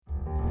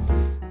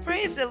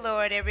Praise the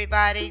Lord,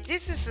 everybody.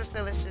 This is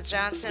Sister Lisa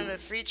Johnson with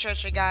Free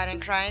Church of God in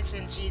Christ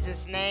in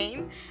Jesus'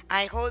 name.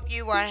 I hope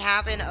you are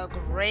having a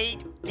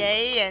great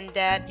day and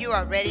that you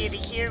are ready to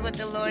hear what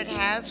the Lord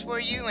has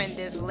for you in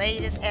this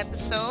latest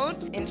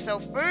episode. And so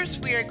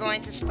first we are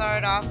going to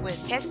start off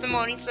with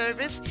testimony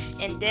service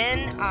and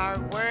then our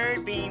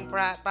word being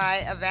brought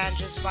by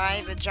Evangelist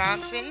Viva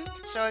Johnson.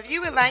 So if you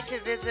would like to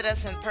visit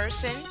us in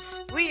person,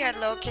 we are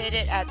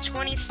located at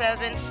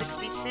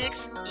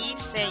 2766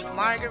 East St.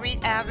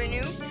 Marguerite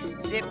Avenue.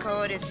 Zip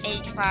code is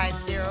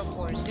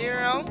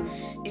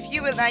 85040. If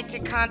you would like to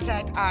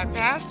contact our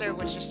pastor,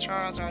 which is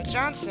Charles R.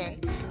 Johnson,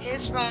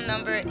 his phone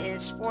number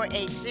is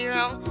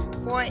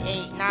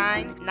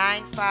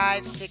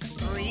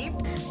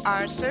 480-489-9563.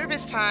 Our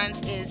service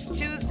times is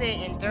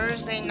Tuesday and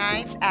Thursday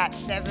nights at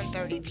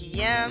 7:30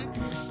 p.m.,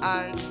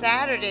 on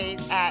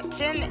Saturdays at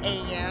 10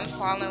 a.m.,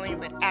 following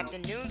with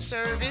afternoon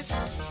service.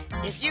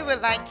 If you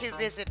would like to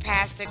visit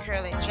Pastor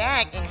Curlin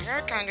Jack and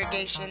her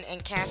congregation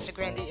in Casa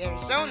Grande,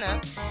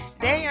 Arizona,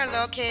 they are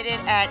located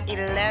at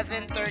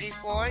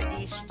 1134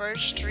 East 1st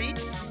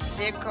Street.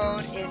 Zip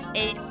code is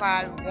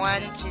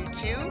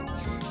 85122.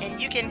 And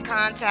you can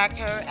contact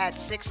her at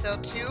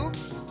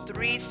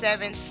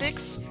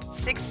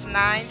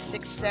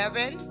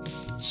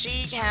 602-376-6967.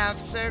 She have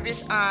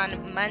service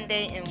on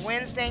Monday and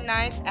Wednesday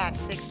nights at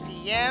 6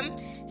 p.m.,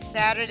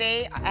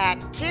 Saturday at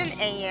 10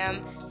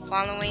 a.m.,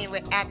 following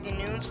with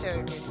afternoon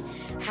service.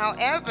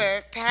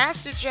 However,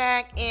 Pastor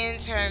Jack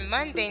ends her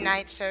Monday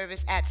night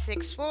service at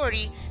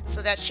 6:40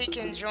 so that she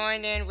can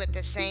join in with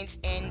the saints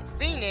in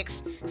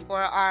Phoenix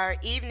for our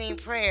evening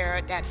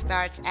prayer that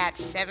starts at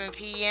 7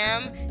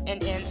 p.m.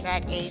 and ends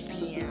at 8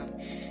 p.m.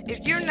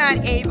 If you're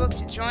not able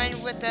to join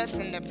with us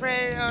in the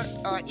prayer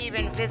or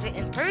even visit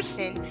in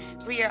person,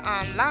 we are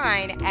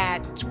online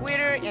at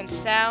Twitter and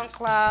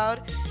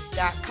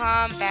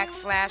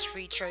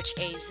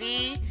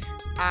SoundCloud.com/FreeChurchAZ,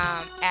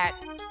 at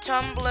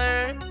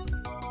Tumblr,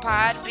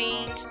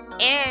 Podbeans,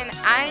 and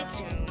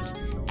iTunes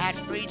at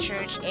Free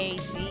Church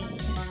AZ.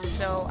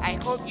 So I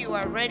hope you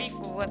are ready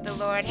for what the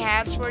Lord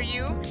has for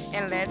you,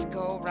 and let's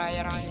go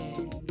right on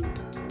in.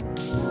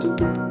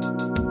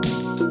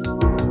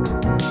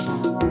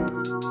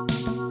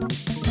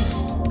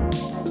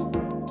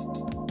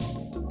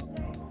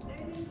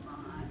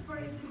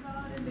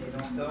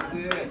 So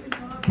good.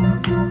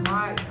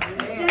 Right.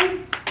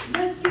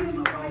 Let's give him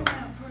a right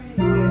now praise.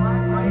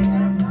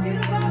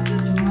 Forget about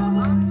your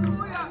trouble.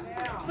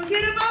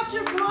 Forget about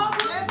your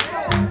problems.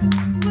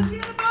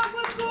 Forget about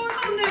what's going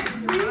on next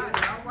week,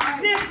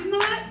 next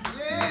month.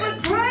 But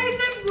praise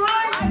him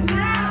right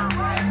now.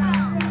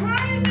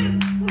 Praise him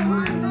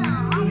right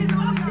now. I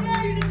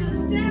dare you to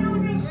just stand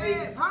on your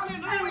feet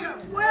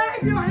and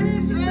wave your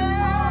hands.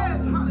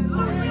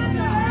 Surrender.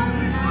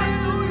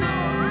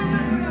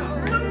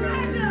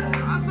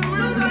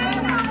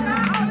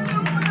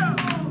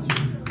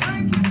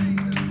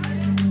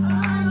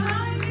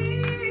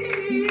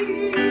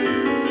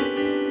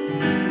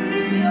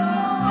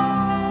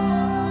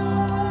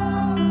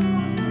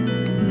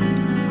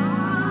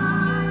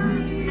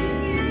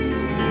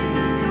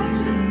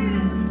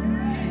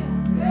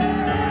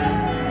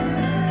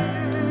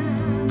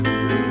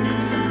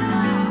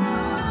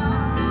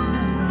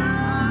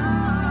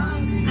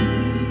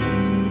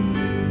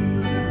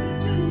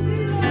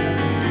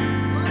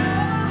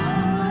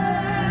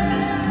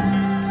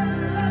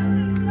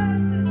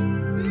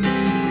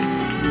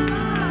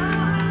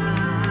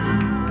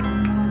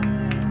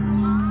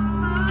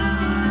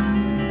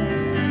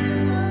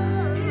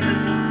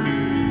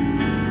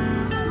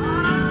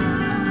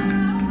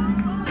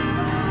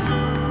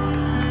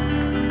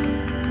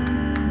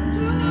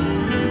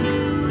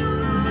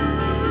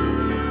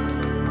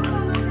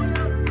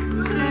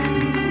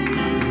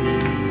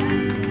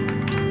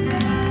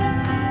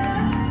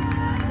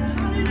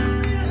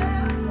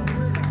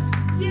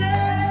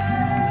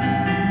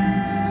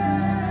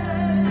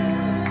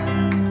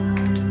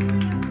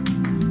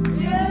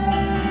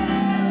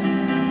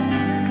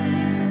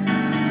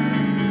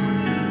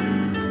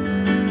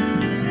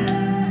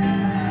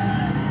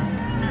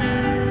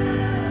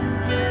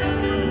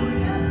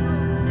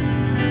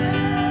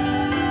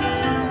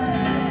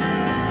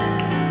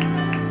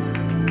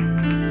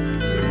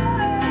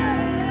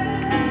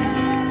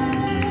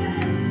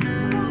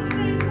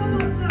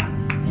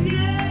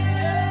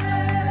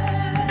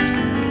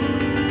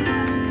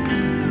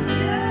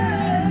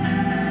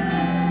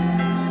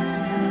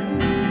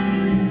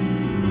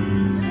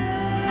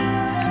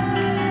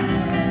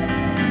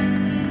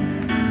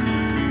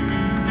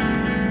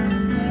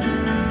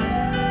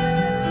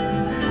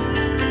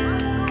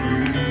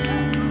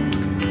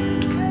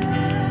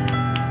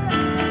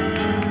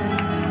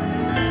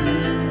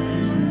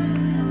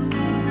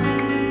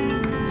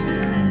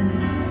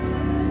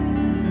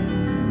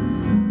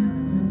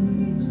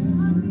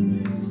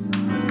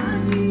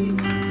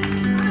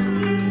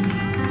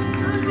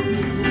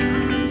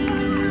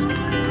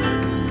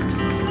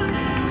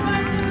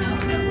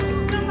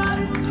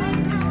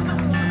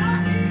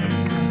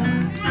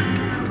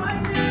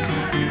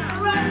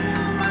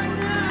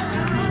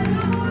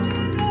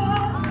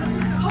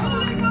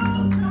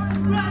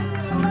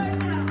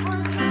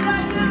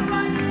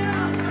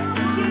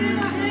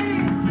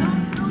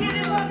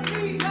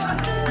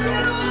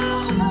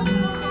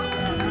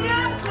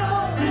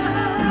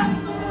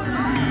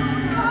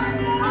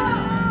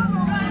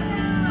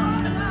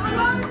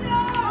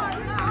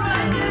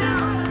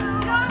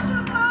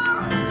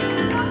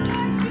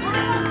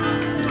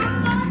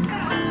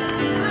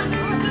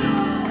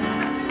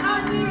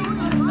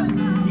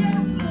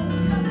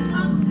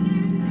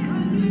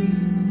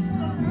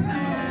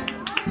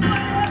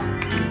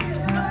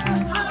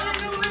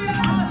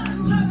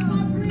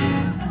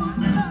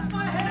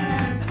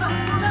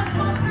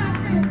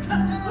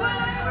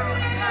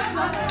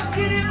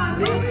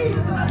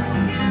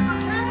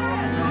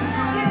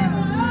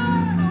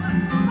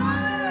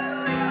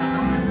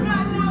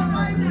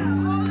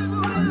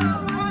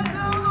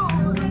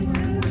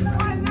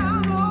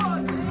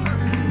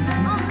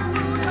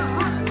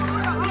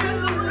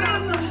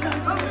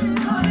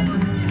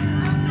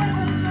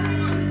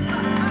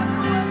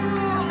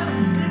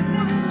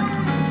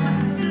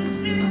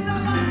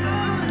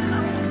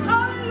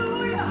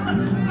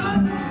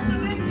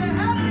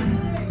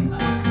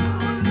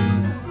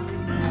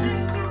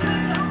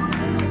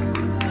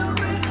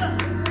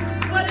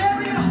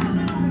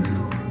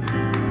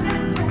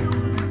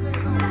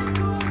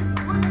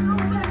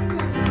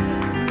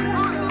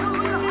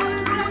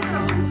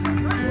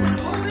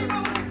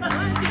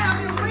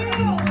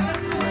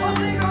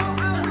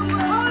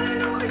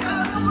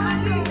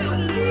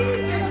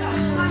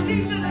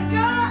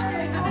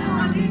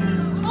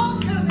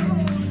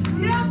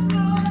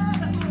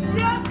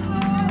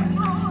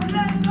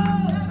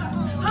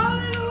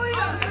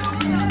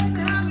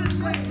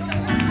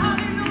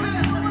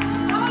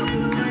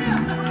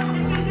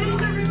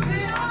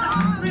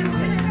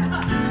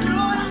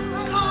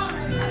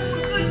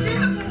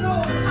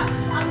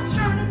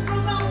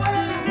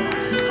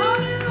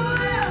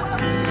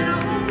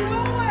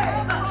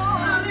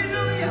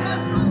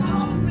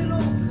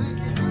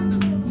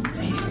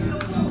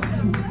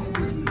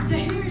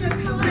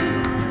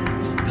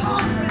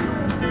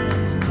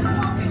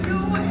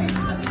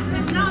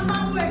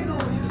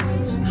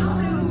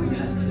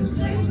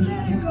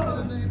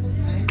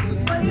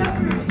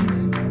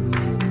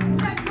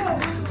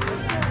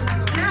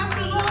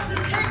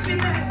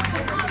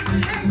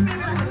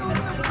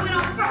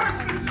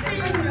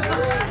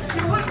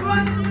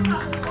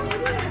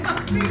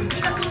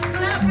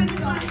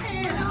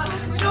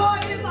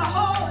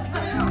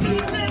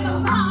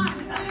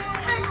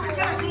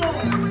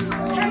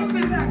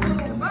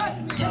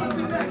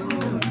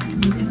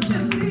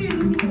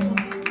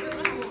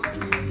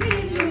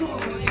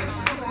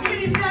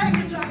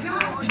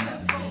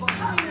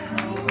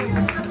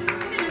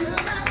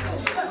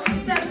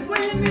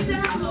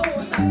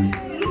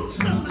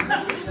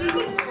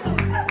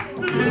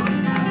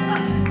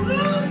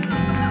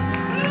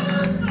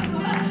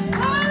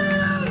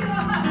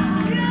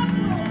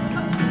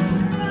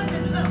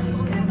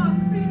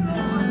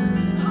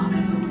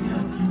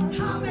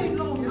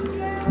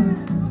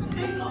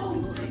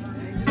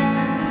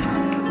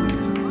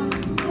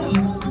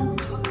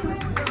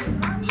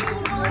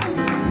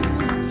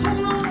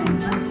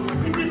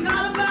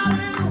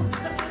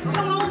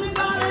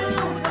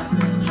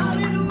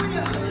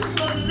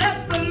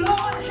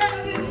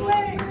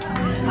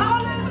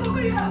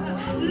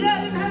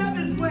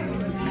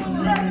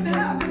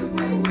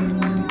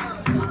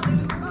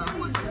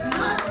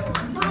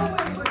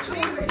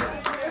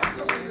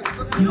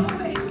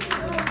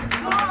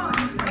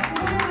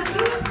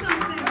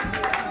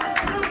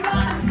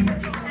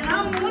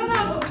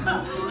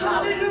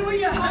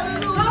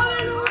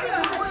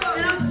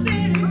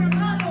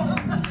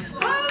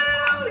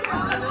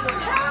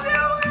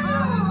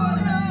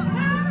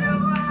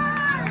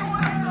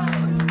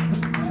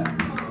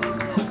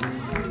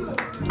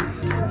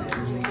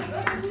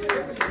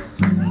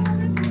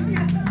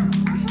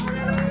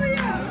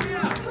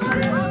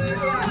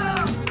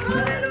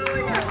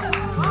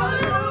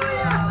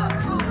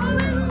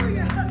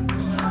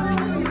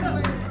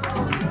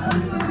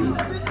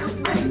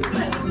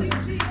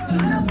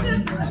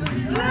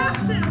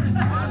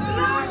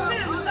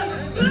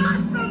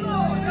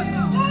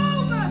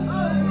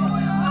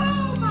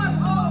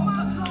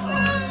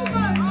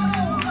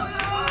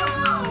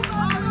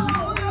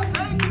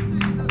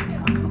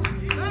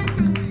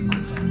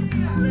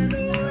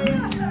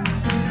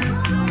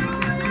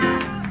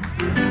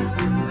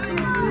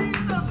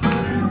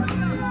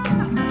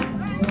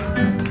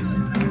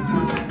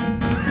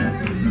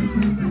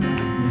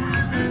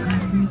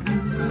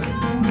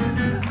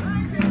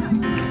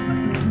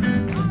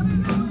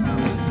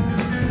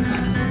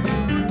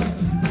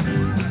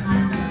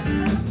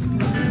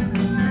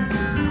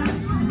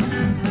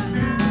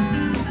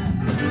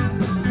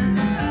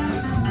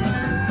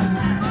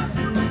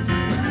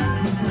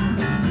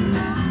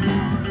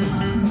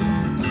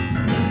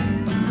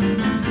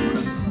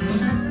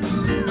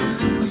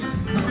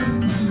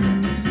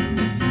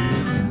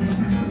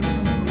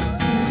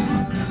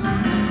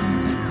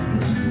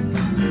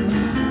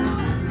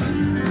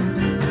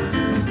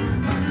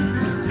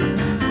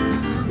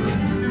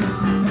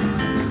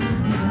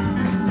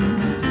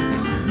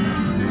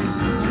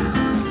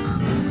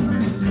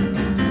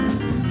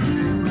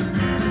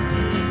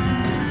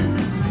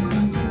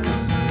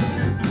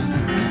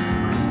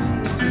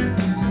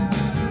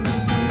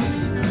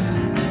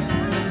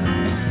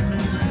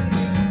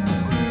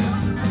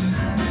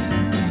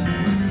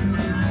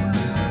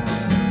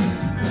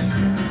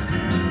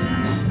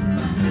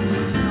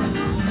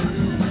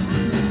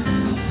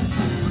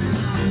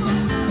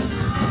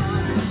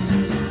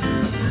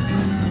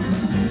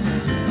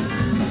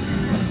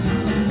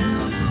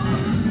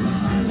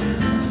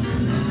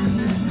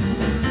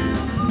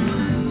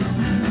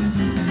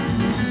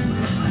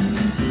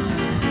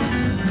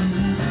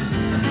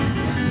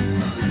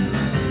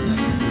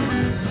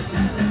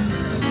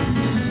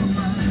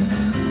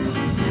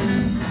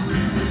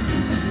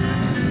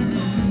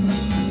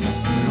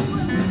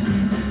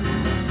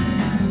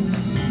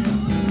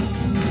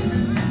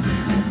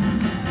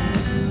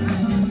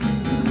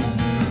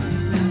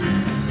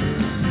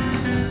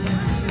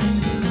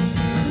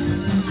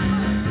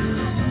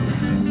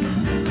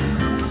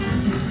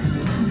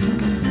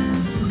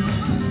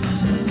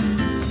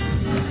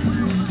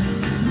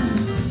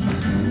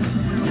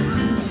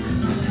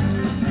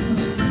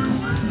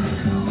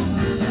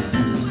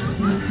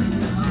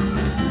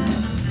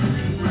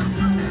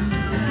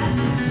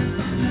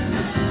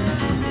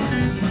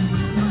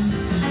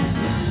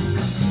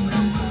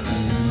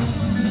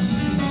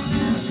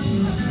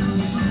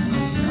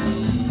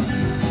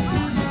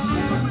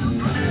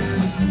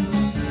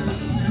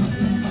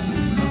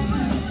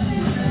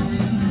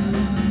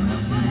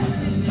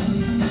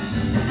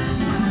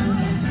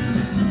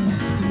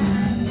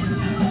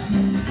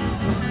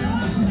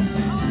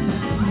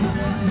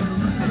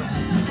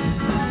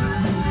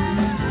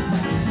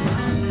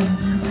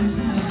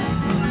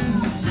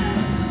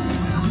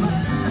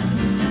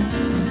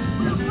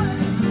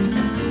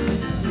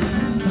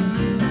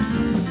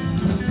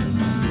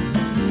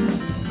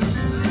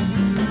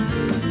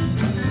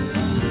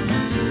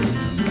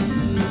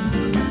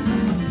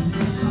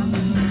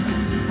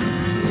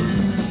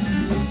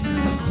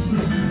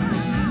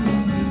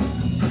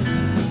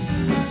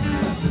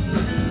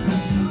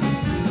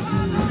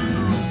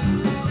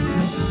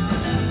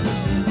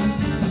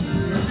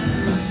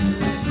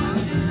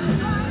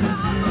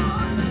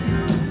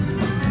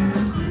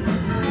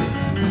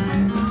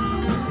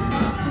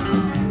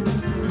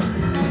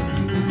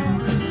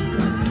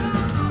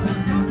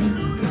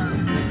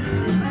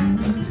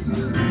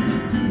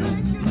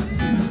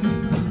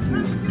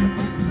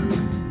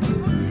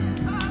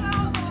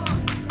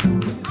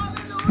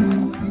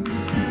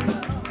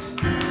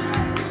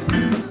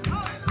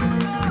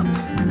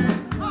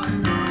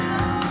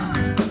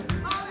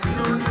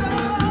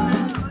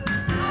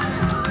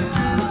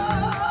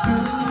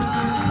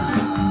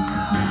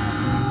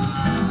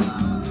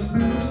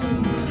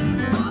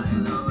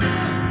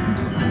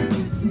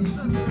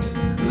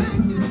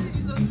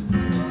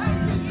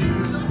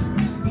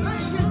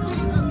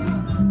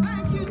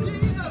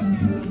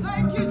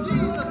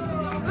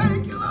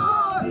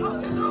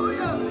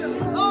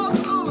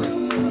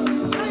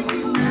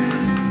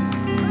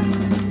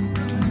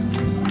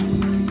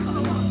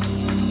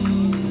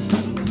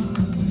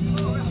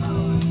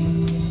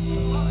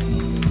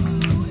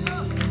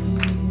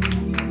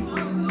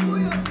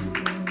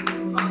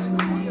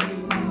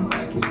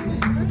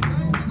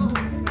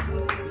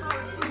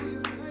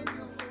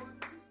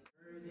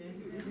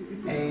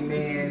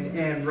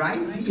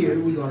 here,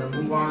 we're going to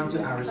move on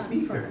to our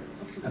speaker.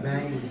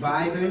 Evangelist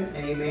Vivian,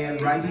 amen.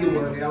 Right here,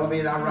 we'll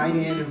elevate our right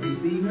hand and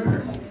receive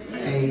her.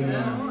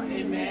 Amen.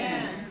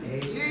 Amen.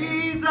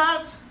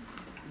 Jesus,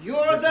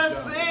 you're the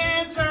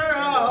center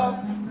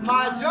of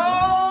my joy.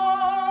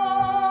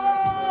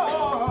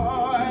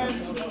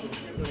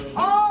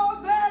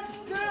 All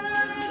that's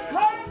good and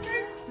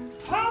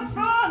perfect comes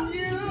from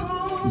you.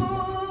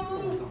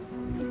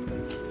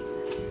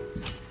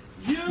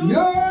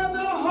 You're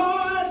the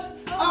heart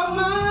of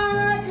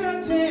my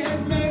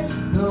contentment,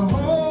 the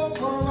hope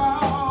for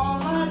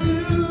all I do.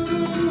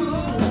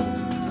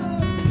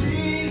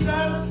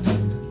 Jesus,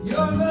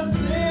 you're the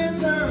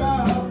center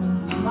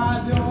of my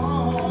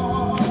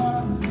joy.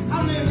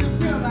 How many of you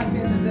feel like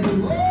that today?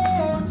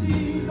 Oh,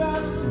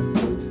 Jesus,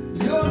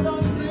 you're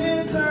the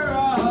center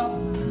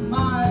of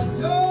my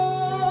joy.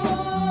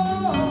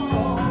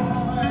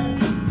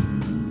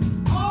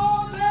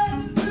 All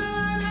that's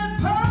good and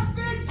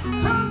perfect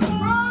comes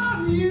from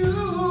you.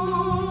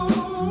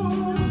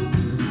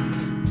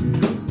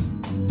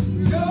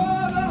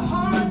 You're the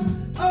heart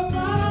of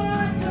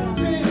my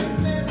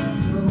contentment,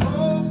 the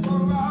hope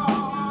for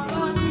all I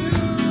do.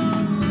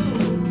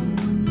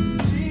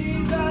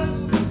 Jesus,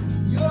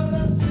 you're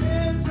the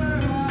center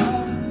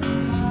of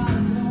my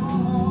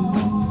joy.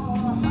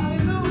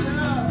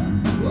 Hallelujah.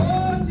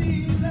 Oh,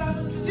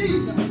 Jesus,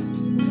 Jesus.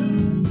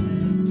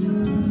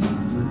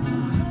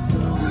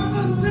 You're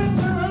the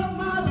center of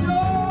my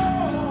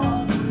joy.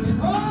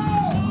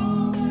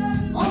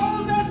 Oh, all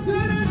that's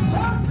good and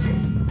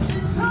perfect,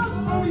 it comes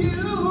from you.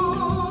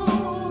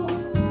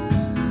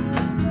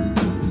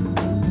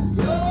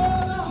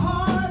 You're the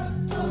heart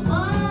of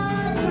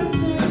my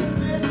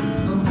contentment,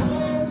 the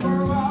hope for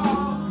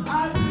all I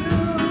do.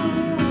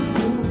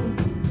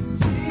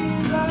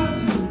 Jesus,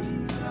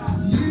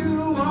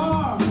 you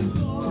are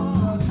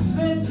the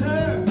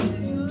center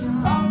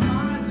of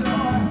my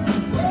joy.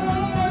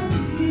 Oh,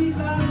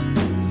 Jesus,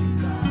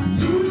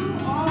 you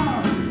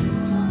are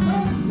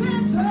the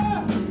center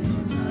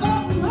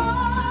of my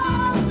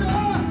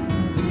joy.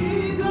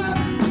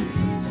 Jesus,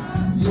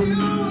 you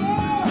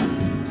are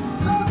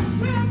the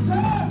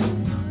center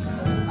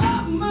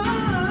of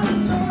my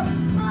joy.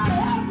 My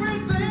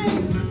everything,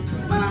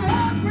 my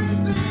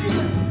everything,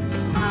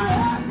 my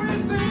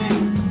everything.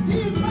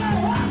 He's my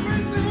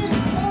everything.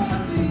 Oh,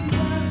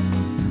 Jesus.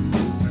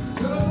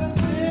 You're the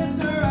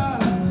center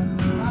of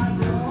my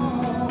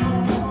joy.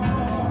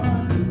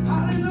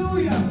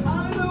 Hallelujah,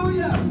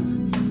 hallelujah.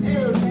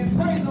 Amen.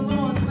 Praise the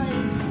Lord,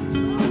 saints.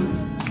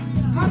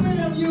 How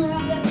many of you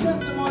have that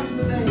testimony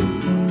today?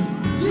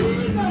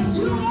 Jesus,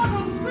 you are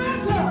the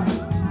center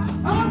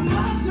of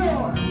my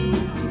joy.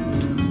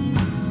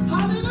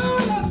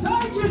 Hallelujah.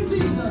 Thank you,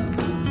 Jesus.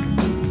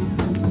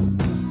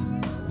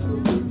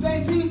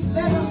 Saints, he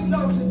let us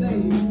know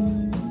today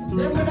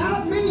that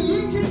without me, he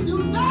can do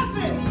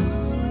nothing.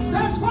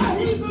 That's why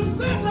he's the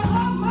center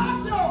of my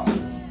joy.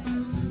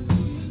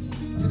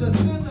 He's the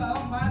center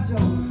of my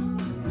joy.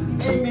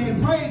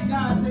 Amen. Praise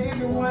God to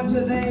everyone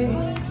today.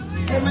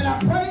 Amen. I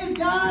praise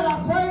God. I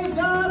praise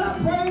God. I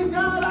praise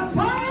God. I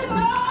praise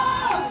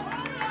God.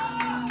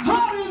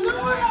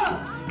 Hallelujah.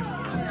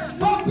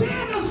 For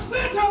being the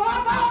center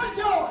of our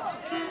joy.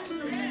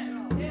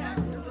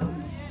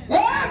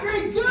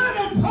 Every good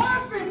and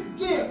perfect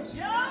gift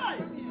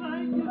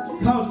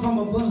comes from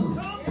above.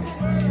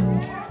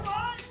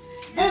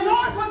 And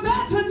Lord, for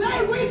that today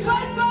we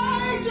say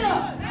thank you.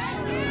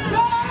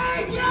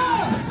 Thank you.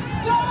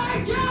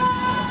 Thank you.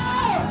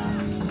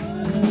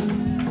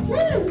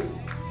 Woo.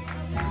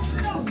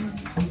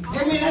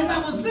 Amen. As I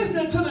was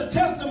listening to the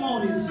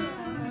testimonies,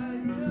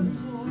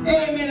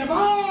 amen, of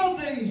all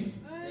the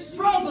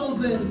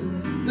struggles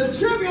and the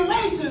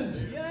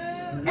tribulations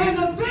and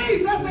the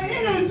things that the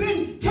enemy has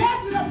been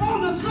casting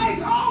upon the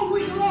saints all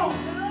week long,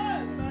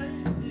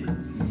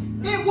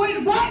 it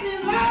went right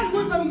in line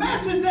with the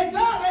message that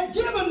God had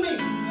given me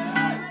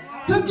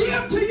to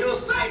give to you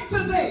saints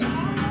today.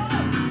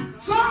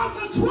 Psalms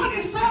the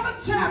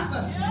 27th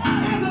chapter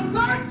and the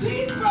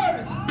 13th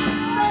verse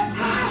said,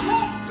 I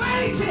had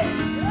fainted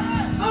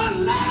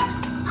unless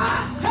I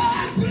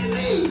had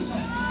believed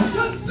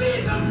to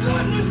see the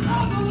goodness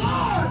of the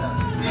Lord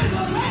in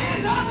the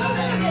land of the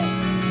living.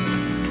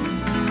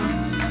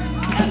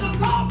 And the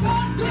thought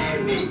God gave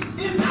me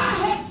is I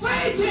had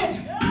fainted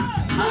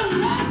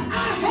unless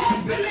I had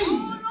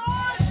believed.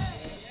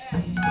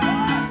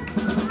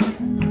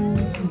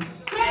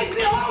 That's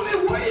the only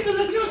reason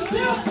that you're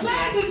still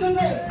standing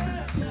today.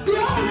 The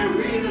only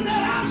reason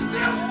that I'm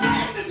still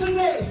standing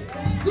today.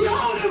 The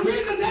only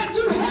reason that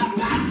you have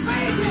not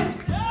fainted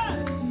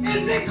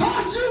is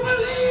because you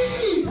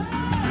believe.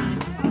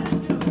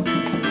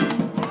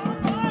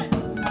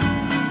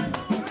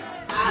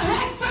 I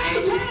had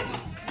fainted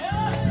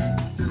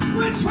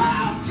when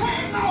trials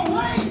came my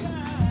way,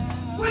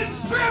 when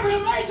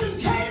tribulation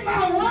came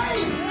my way,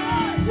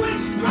 when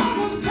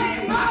struggles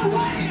came my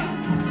way.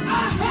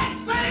 I had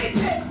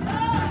fainted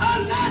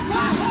unless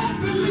I had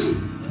believed.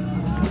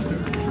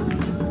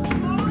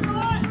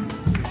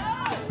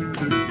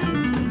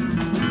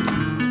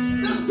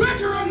 The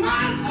scripture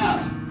reminds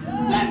us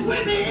that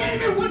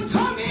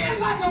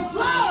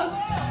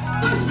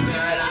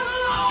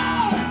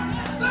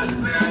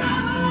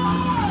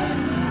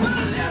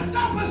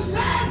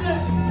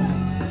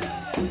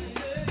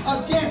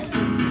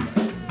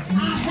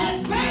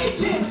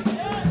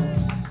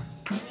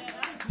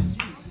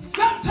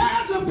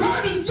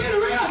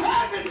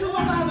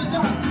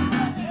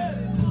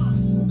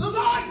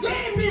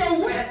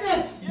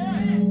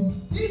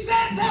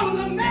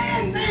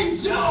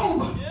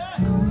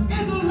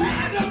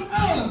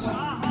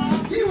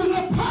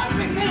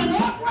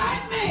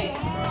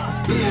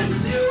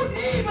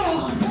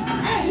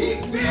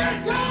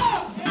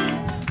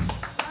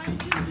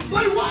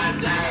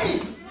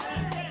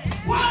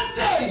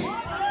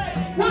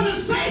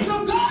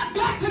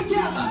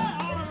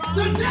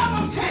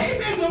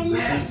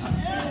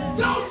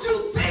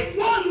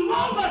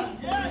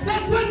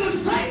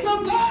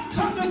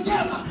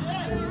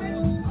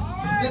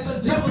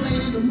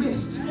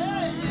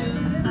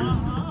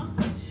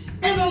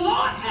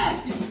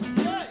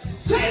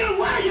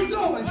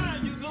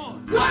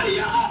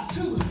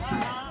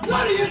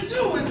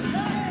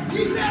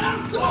that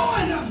I'm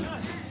going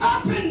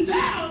up and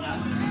down,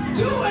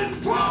 to and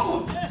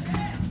fro.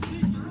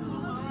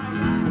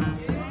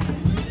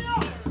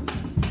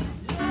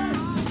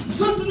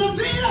 Sister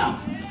Navita,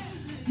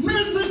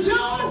 Minister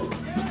Joe,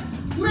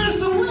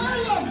 Minister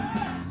William,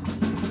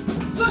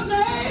 Sister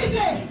AJ,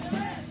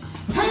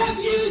 have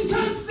you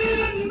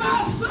considered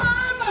my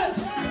servant?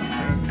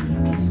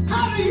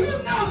 How do you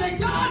know that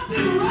God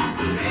didn't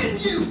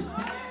recommend you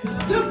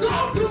to go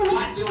through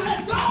what you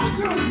had gone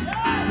through?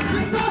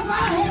 Because I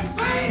had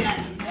fainted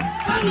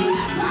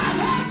unless I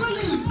had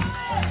believed.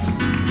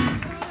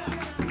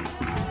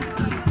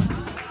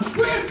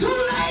 We're too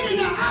late in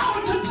the hour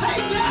to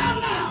take down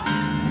now.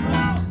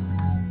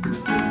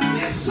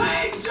 This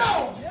same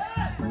Job,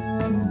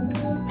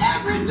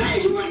 every day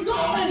he would go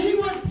and he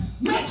would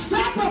make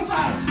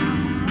sacrifice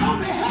on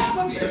behalf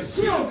of his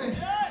children.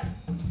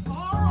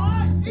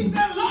 He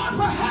said, Lord,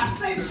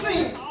 perhaps they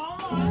sinned.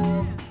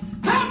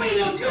 How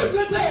many of you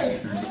today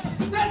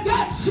that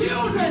got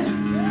children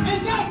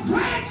and got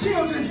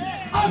grandchildren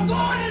are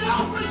going and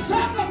offering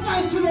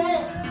sacrifice to the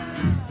Lord?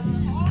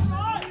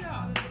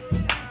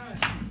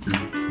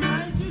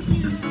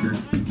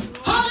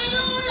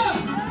 Hallelujah!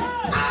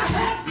 I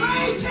had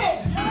fainted.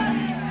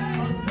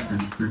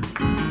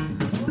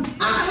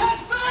 I had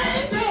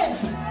fainted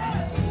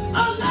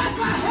unless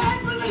I had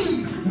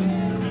believed.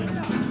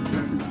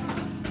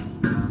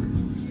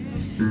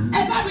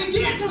 As I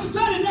began to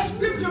study that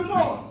scripture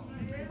more,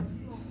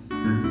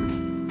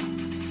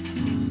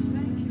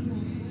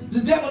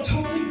 the devil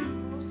told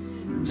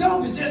him,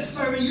 Job is just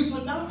serving you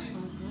for naught.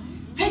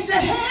 Take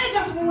that hand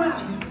up from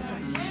around you,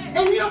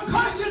 and he'll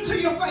curse you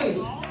to your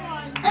face.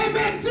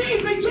 Amen.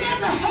 Things began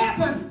to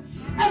happen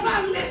as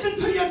I listened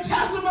to your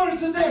testimony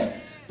today.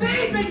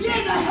 Things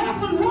began to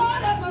happen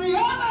one after the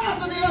other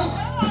after the other.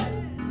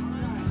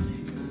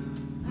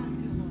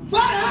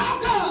 But our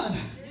God,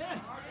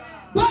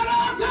 but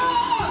our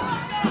God,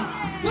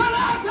 but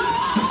our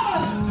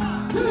God,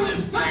 who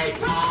is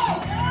faithful.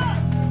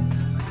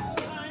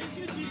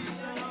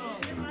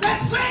 That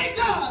same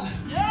God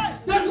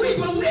that we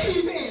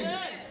believe in,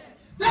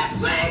 that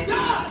same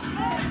God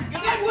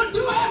that would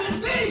do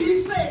everything he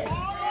said,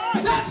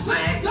 that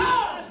same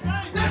God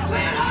that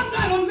said, I'm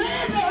not a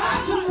man that I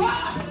should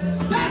lie,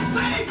 that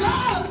same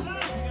God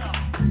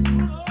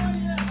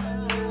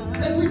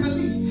that we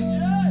believe.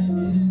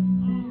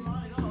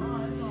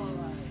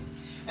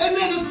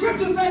 Amen. The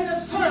scripture said that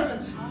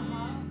servants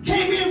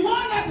came in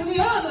one after the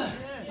other.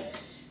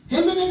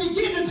 Amen. They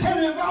began to tell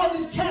him of all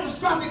these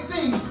catastrophic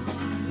things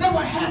that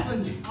were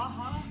happening.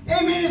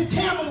 Amen. His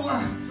camels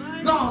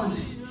were gone.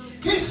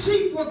 His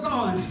sheep were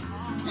gone.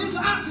 His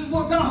oxen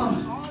were gone.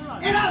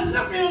 And I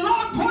looked and the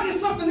Lord pointed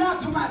something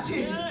out to my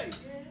attention.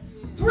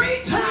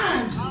 3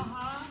 times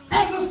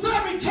as the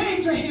servant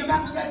came to him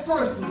after that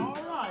first one,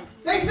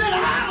 they said,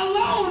 I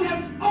alone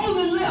am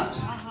only left.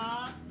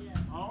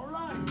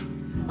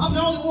 I'm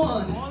the only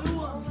one.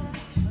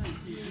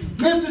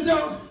 Minister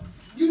Joe,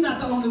 you're not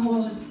the only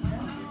one.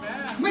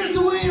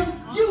 Minister William,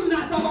 you're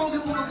not the only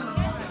one.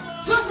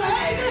 Sister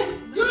Haiti,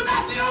 you're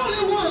not the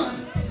only one.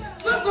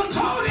 Sister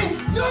Tony,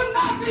 you're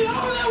not the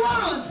only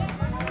one.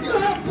 You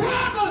have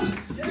brothers,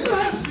 you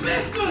have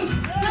sisters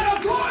that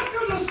are going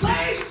through the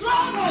same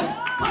struggles.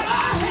 But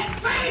I had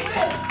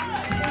fainted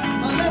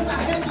unless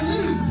I had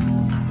believed.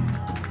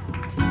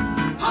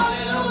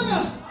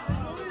 Hallelujah.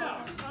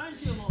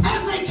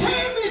 As they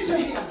came into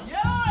him,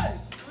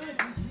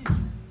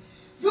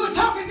 you were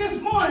talking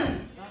this morning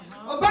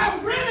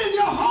about rending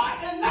your heart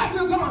and not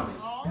your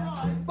garments.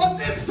 But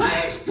this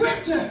same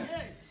scripture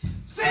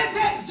said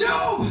that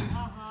Job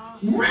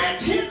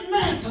rent his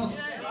mantle,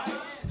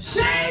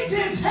 shaved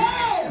his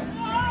head,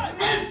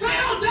 and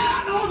fell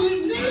down on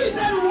his knees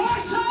and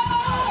worshiped.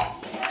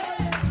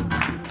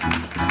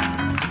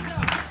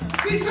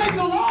 See, say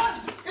the Lord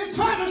is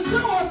trying to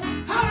show us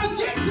how to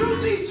get through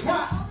these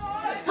trials,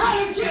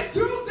 how to get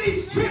through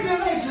these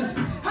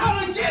tribulations, how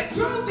to get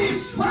through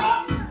these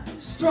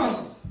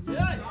struggles.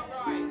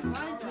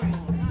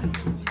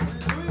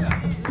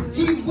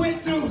 He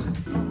went through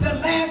the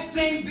last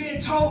thing being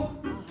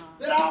told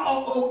that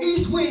our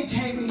east wind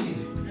came in,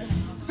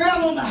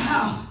 fell on the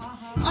house.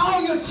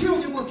 All your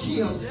children were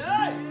killed.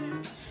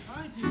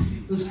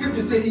 The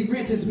scripture said he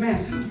rent his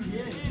mantle.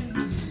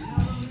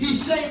 He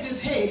shaved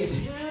his head.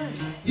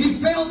 He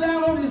fell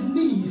down on his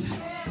knees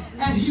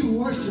and he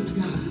worshiped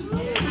God.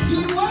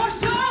 He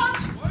worshiped.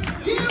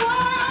 He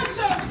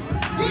worshiped.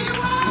 He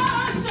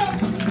worshiped.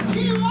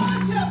 He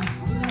worshiped.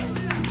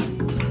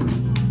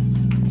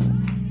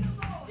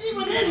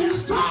 Even in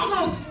his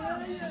struggles,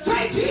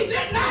 saints, he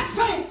did not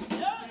faint,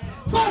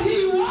 but he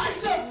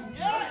worshiped.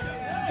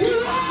 He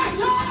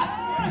worshiped.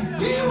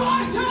 He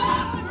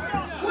worshiped.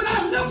 When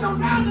I looked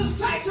around the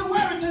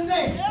sanctuary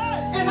today,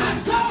 and I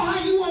saw how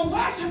you were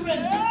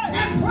worshiping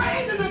and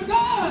praising the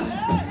God,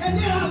 and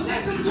then I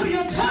listened to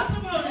your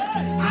testimony,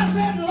 I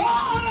said,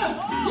 Lord,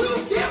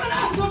 you've given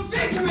us the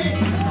victory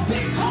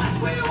because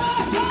we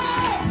worship.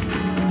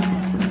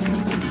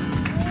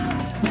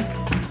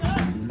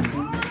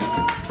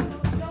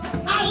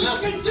 I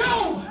look at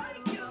Job,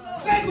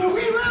 said when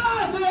we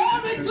realize that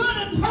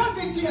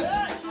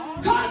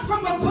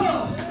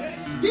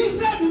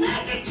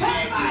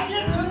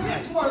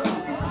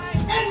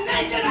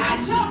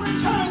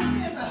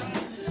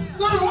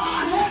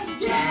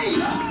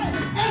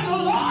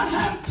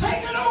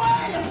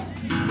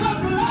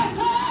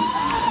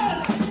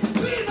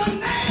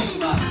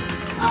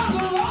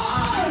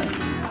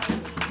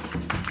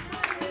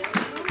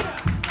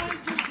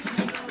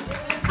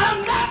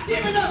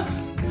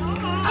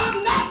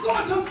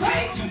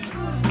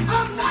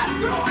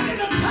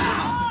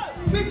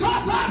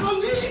because I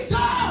believe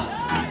God.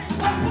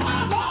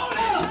 Above all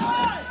else,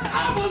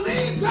 I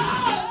believe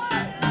God.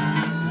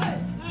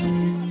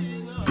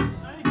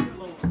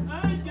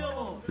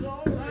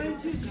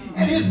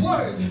 And his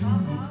word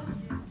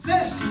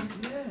says,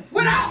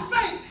 without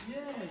faith,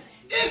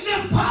 it's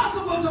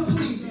impossible to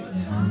please him.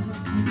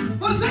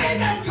 For they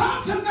that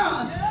come to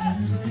God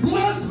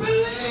must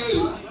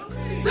believe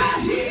that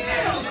he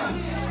is,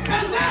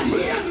 and that he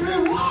is a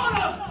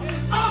rewarder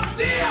of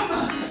them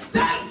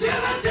that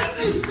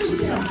diligently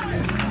seek him.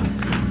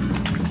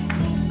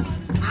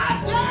 I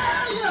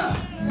dare you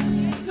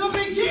to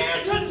begin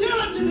to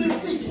diligently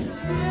seek him.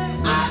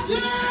 I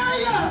dare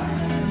you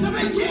to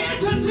begin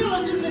to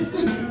diligently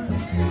seek him.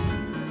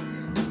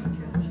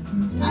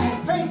 I had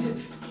fainted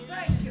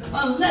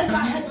unless I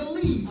had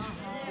believed.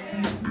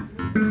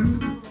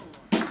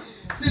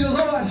 See, the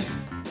Lord,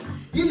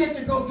 he let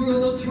you go through a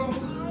little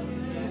trouble.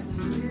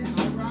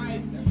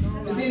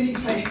 And then he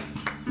say,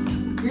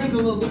 here's a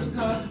little what you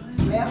call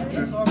SRA,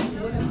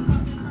 whatever.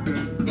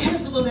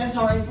 Here's a little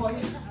SRA for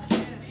you.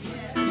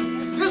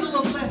 Here's a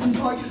little blessing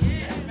for you.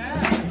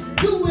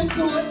 You went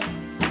through it.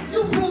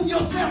 You proved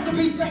yourself to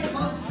be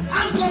faithful.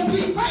 I'm going to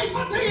be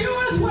faithful to you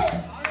as well.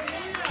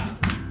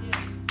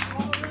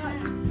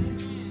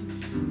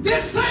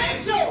 This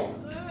same Job,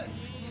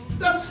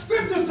 the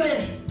scripture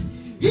said,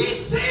 he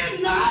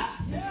sinned not,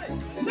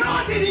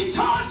 nor did he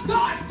charge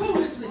God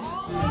foolishly.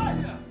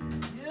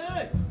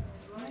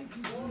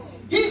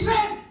 He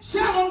said,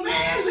 shall a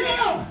man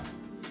live?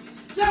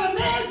 Shall a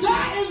man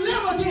die and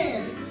live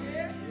again?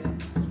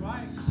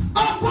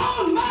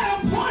 Upon my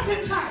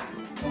appointed time.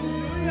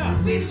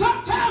 See,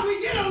 sometimes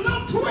we get a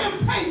little too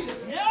impatient.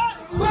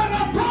 But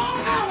upon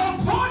our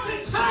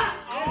appointed time,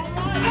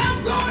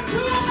 I'm going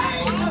to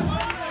wait.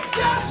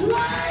 Just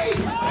wait.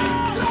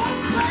 Don't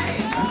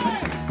wait.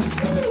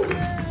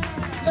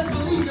 Let's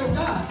believe your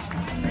God.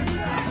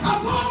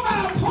 Upon my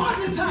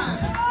appointed time,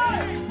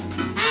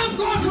 I'm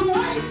going to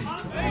wait.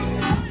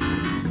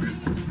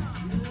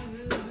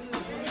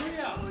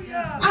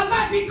 I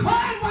might be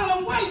crying while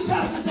I'm waiting,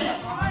 Pastor Jeff,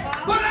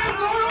 but I'm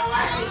going to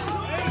wait.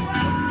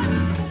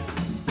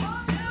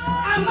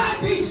 I might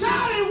be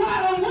shouting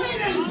while I'm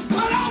waiting,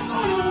 but I'm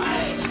going to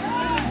wait.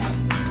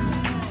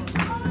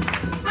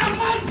 I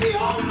might be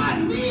on my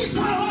knees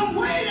while I'm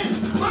waiting,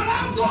 but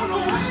I'm going to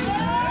wait.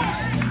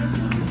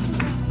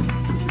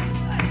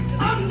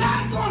 I'm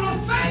not going to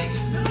faint.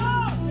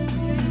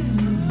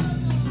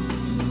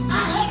 I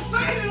had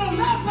fainted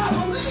unless I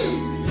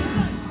believed,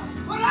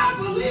 but I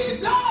believe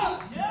God.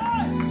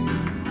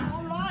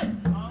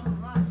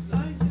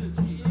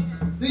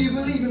 Do you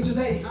believe him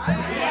today?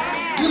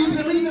 Do you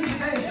believe him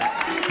today?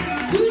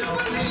 Do you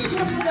believe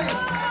him today?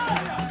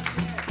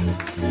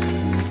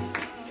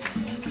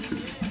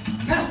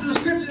 That's the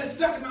scripture that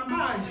stuck in my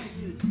mind.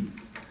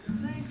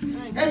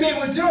 Amen.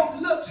 When Job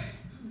looked,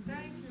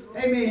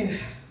 amen.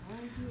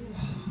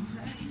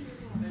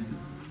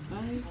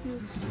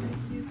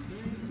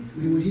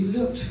 When he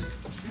looked,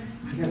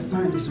 I got to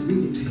find this and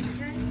read it to you.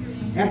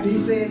 After he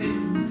said,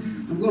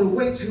 I'm going to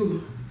wait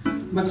till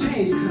my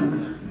change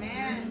comes.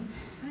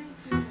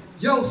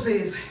 Job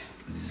says,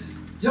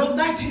 Job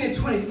 19 and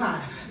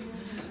 25,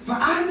 for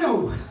I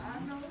know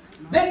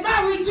that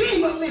my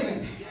Redeemer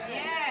liveth.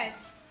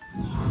 Yes.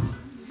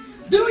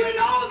 Do you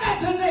know that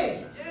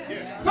today?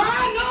 For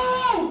I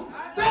know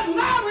that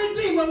my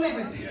Redeemer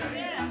liveth.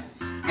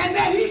 And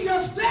that he shall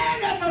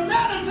stand at the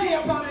latter day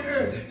upon the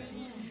earth.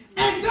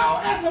 And though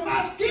after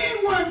my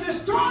skin were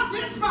destroyed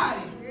this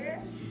body,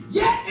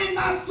 yet in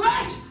my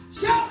flesh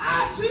shall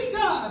I see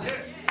God.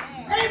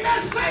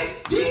 Amen.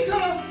 Saints, he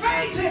could have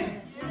fainted.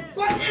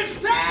 But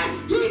instead,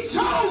 he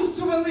chose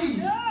to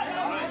believe.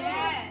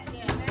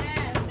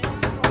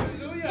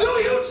 Do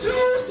you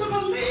choose to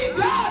believe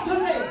God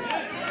today?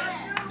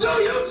 Do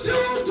you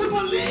choose to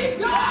believe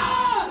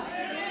God?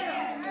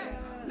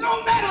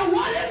 No matter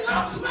what it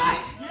looks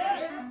like.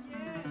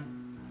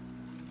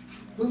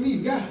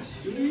 Believe God.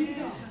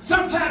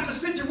 Sometimes the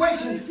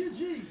situation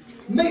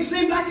may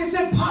seem like it's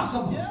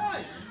impossible.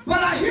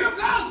 But I hear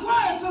God's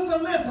word, Sister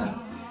Lisa,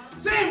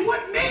 saying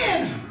with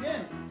men,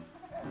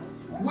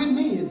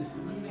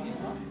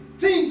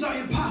 things are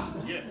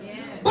impossible.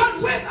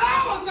 But with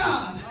our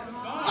God,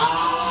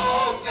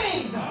 all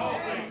things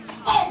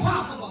are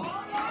possible.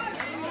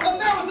 But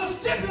there was a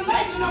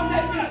stipulation on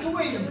that, Mr.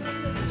 Williams.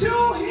 To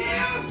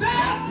him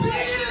that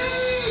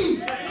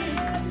believes,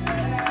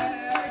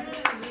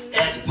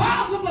 it's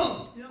possible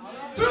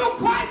through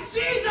Christ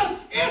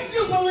Jesus if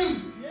you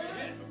believe.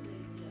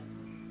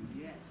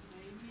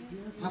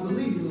 I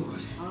believe you,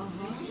 Lord.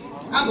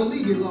 I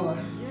believe you, Lord.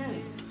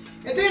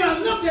 And then I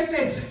looked at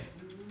this.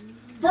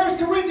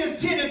 1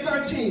 Corinthians 10 and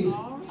 13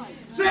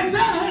 says,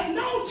 there has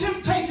no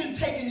temptation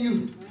taken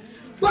you,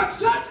 but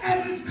such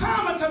as is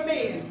common to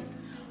men.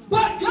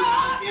 But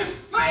God is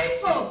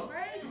faithful.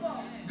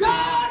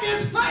 God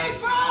is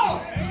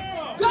faithful.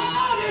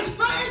 God is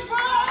faithful.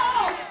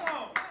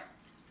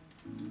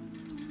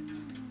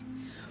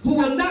 Who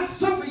will not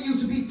suffer you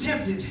to be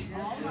tempted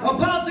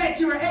above that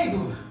you are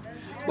able,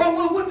 but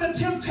will with the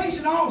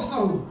temptation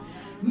also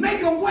make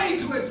make a way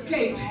to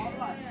escape.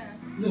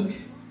 Look,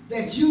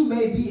 that you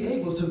may be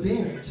able to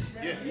bear it.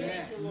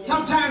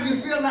 Sometimes you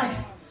feel like,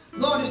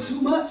 Lord, it's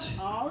too much.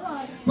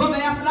 Brother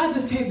Alfred, I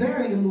just can't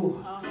bear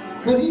anymore.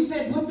 But he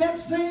said, with that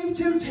same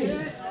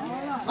temptation,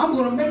 I'm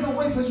going to make a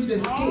way for you to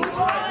escape.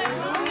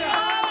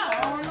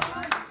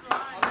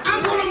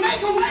 I'm going to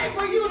make a way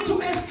for you to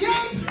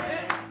escape.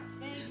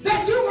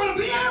 That you're going to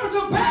be able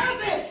to bear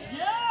this.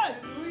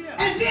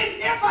 And then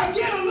if I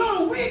get a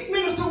little weak,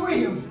 Minister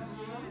William,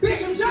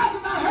 Bishop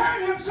Johnson, I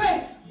heard him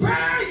say,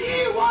 bear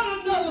ye one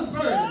another's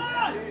burden.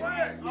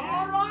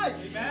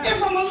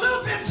 If I'm a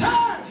little bit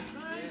tired,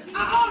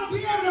 I ought to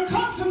be able to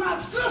come to my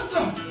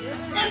sister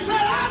and say,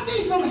 I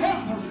need some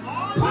help.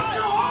 Put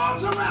your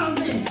arms around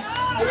me.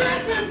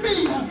 Strengthen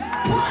me.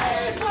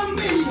 Pray for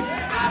me.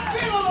 I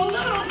feel a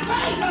little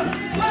fainter,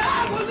 but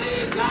I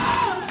believe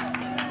God.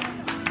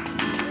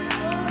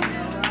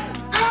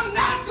 I'm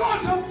not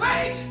going to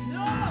faint.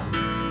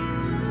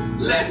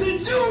 Listen,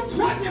 Jude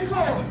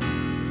 24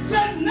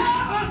 says,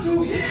 now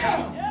unto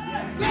him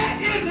that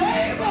is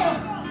able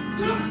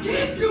to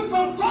keep you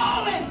from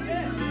falling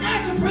and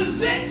to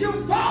present you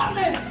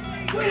faultless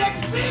with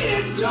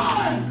exceeding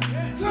joy.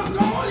 To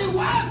the only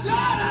wise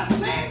God, our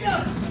Savior,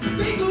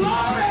 be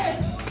glory,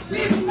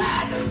 be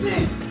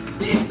majesty,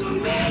 be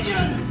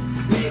dominion,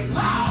 be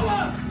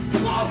power,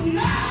 both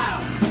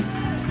now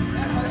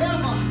and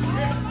forever.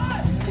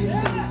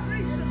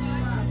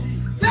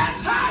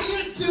 That's how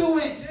you do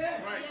it.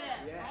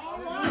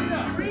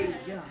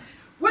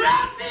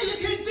 Without me, you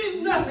can do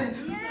nothing.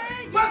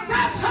 But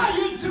that's how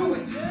you do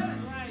it.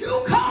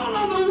 You call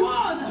on the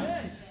one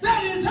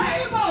that is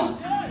able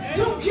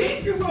to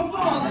keep you from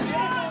falling.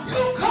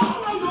 You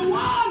call on the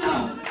one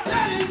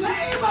that is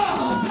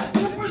able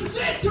to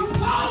present you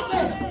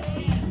faultless.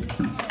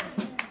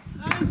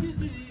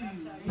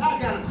 I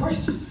got a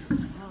question.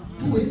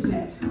 Who is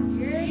that?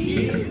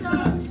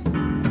 Jesus.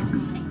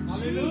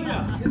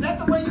 Hallelujah. Is that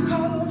the way you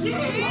call on him?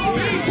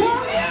 Who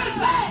is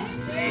that?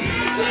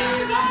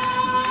 Jesus!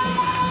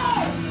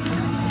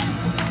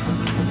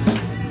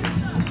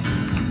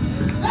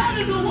 That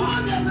is the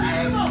one that's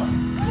able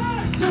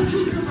to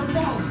keep you from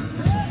falling.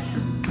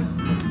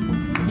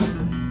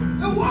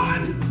 The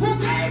one who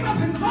gave up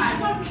his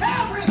life on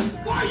Calvary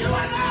for you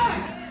and I.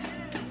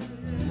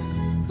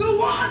 The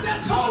one that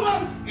told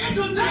us in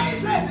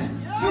today's lesson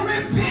to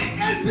repent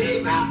and be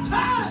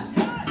baptized.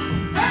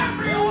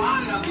 Every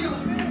one of you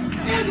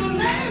in the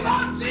name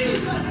of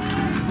Jesus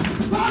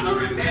for the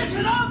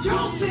remission of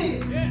your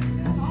sins.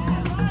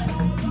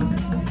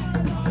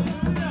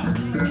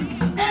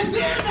 And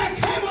then there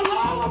came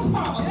along a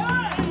promise.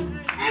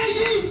 And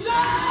ye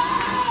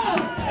shall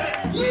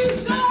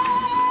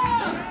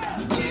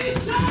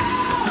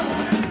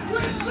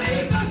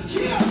receive the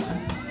gift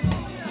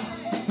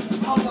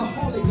of the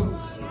Holy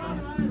Ghost.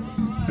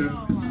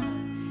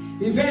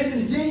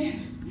 Evangelist Jan,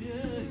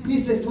 he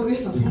said, for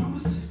it's a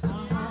promise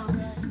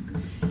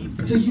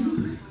to you,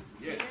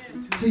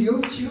 to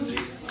your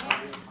children,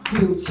 to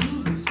your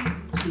children's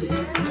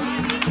children,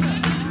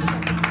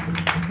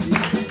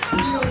 to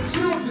your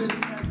children's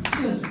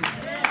children.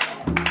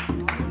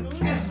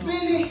 As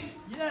many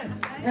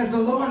as the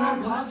Lord our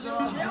God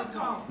shall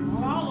call.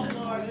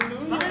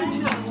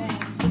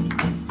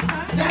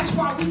 That's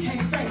why we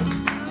can't faint.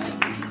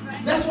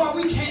 That's why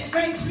we can't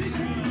faint.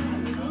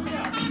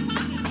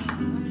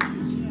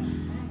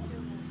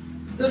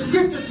 The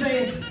scripture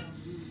says,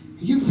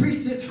 you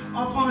preached it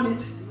upon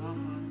it.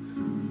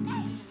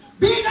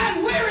 Be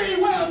not weary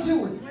in well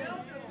doing.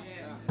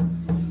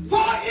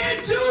 For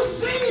in due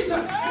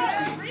season,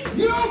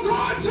 you're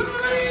going to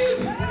reap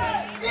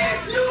if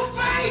you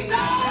faint not.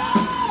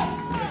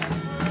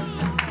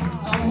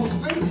 I almost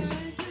fainted.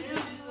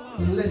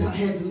 Unless I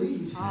had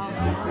believed.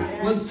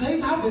 But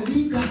saints, I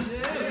believe God.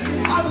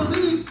 I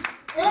believe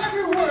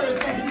every word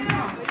that he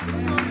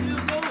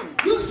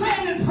promised. You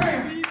said in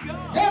prayer,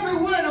 every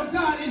word of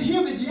God in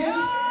him is yea,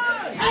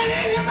 and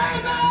in him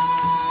amen.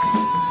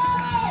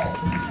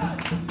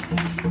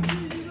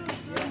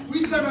 We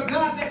serve a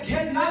God that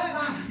cannot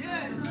lie.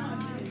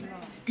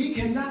 He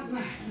cannot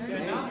lie.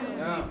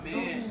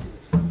 Amen.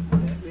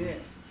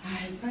 I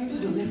ain't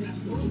fainted unless I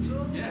believe.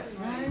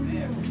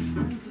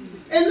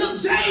 And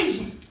look, James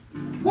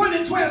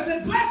 1:12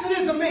 said, blessed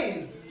is a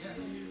man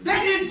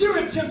that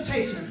endureth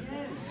temptation.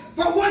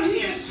 For when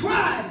he is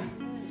tried,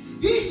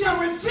 he shall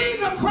receive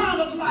the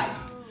crown of life,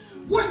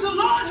 which the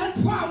Lord had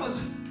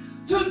promised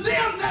to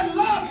them that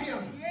love him.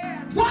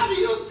 Why do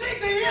you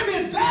think the enemy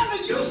is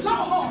battling you so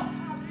hard?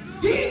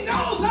 He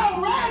knows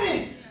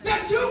already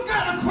that you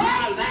got a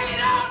crown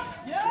laid out.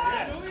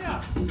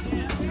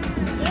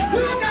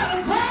 You got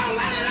a crown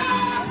laid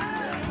out.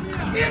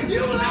 If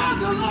you love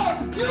the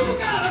Lord, you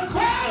got a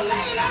crown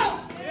laid out.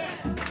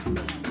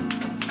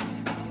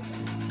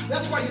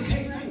 That's why you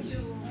can't faint.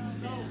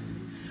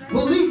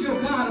 Believe your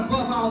God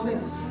above all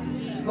else.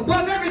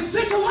 Above every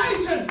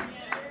situation.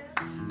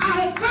 I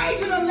had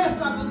fainted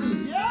unless I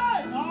believed.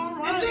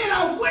 And then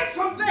I went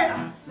from there.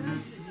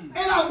 And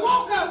I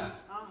woke up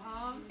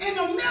in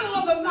the middle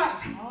of the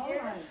night.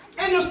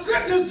 And the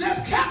scriptures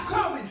just kept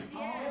coming.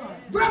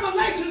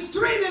 Revelations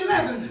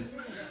 3:11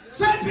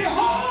 said,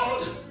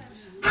 behold,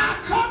 I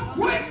come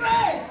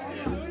quickly.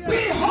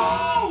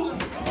 Behold,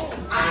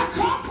 I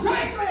come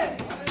quickly.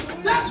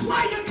 That's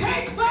why you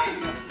can't faint.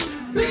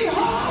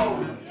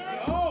 Behold,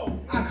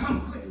 I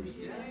come quickly.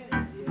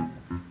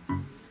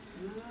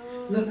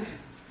 Look,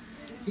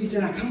 he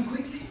said, I come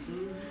quickly,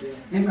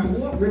 and my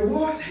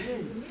reward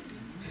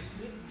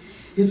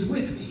is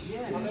with me.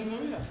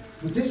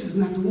 But this is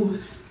not the one.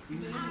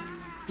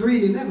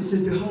 3:11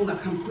 says, behold, I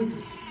come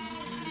quickly.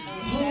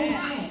 Hold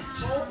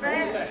fast.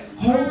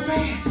 Hold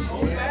fast.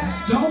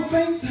 Don't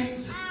faint,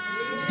 saints.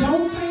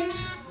 Don't faint.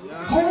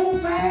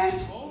 Hold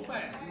fast.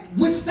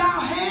 Which thou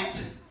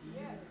hast,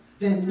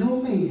 that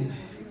no man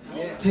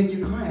take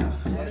your crown.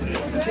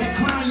 That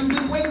crown you've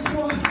been waiting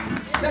for.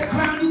 That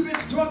crown you've been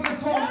struggling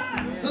for.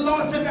 The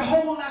Lord said,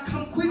 behold, I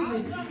come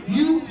quickly.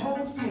 You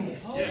hold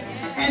fast.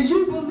 And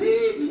you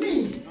believe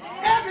me.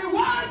 Every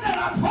word that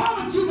I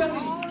promise you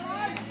believe.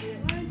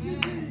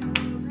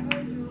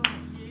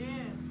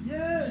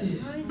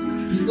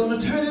 He's going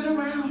to turn it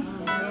around.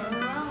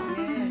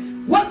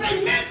 What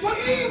they meant for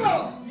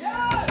evil.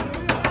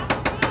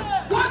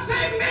 What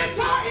they meant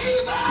for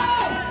evil.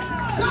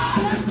 God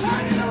has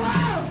turned it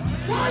around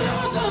for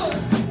your good.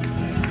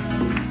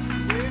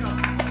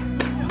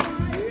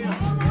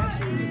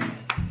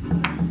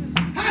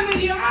 How many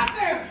of you out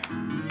there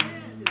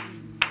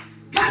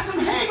got some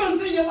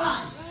Hamans in your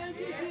life?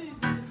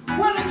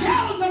 Where the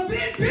gallows have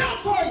been built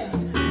for you.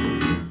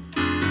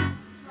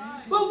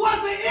 But what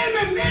the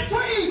enemy meant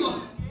for evil,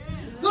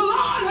 the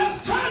Lord has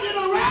turned it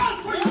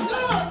around for your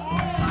good.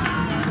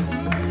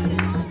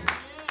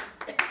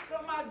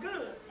 For my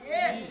good.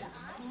 Yes.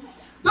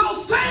 Those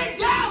same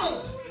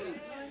gallows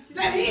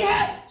that he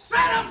had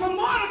set up for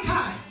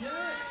Mordecai,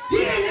 he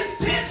and his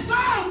 10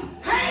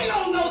 sons hang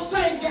on those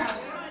same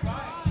gallows.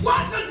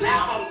 What the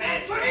devil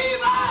meant for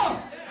evil,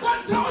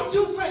 but don't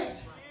you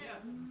faint.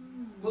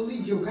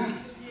 Believe your God.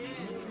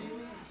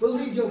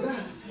 Believe your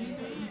God.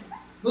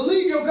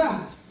 Believe your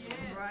God.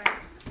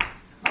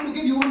 I'm going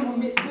to give you one more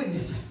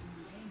witness.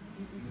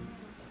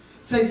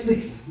 Say,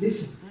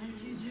 listen.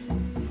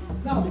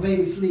 It's all the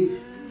baby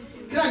sleep.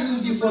 Can I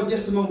use you for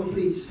just a moment,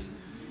 please?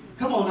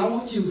 Come on, I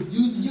want you.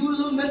 You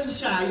little Mr.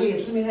 Shy.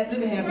 Yes, let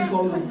me have you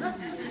for a moment.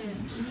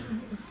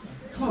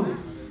 Come on.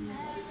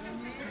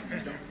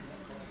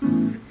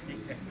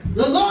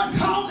 The Lord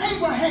called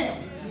Abraham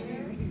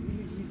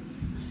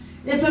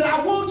and said,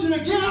 I want you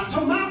to get up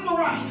to Mount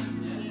Moriah.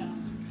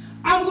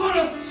 I'm going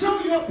to show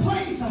you a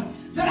place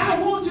that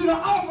I want you to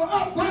offer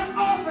up burnt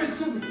offerings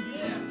to me.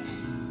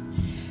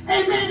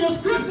 Amen. The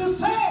scripture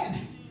said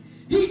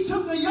he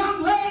took the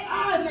young lad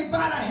Isaac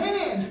by the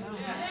hand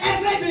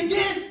and they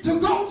began to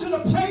go to the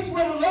place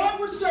where the Lord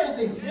would show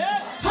them.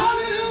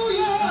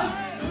 Hallelujah.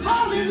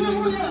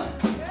 Hallelujah.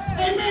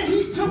 Amen.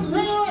 He took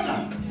wood.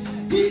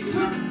 He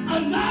took a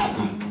knife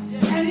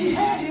and he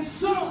had his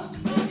son.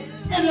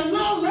 And the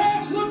little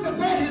lad looked up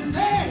at his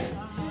daddy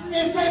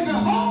and said,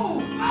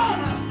 behold,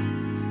 Father,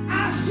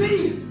 I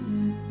see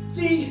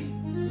the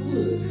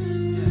wood.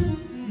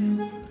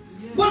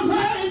 But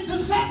where is the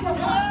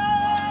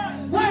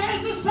sacrifice? Where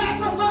is the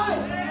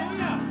sacrifice?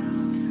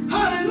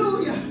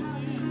 Hallelujah.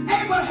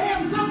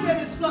 Abraham looked at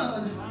his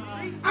son.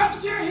 I'm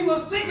sure he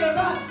was thinking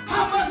about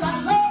how much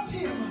I loved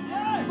him.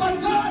 But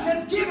God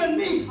has given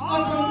me a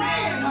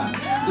command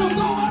to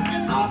go up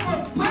and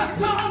offer my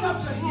son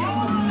up to him.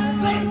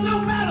 Say, no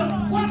matter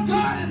what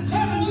God is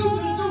telling you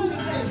to do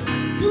today,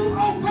 you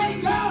obey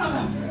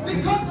God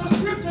because the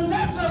scripture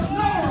lets us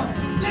know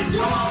that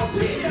your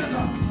obedience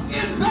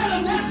is better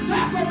than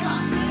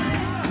sacrifice.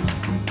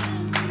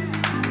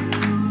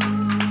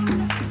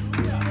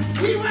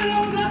 He went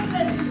on up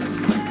that hill.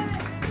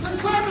 The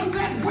servant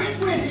that went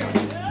with him.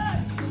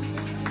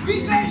 He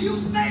said, you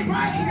stay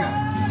right here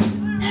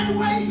and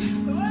wait.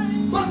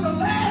 But the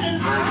lad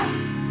and I,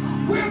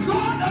 we're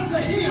going up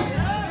the hill.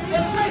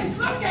 And says,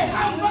 look at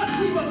how much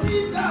he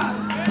believed God.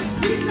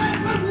 He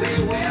said, but we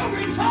will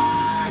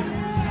return.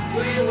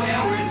 We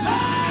will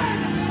return.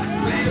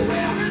 We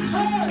will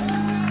return.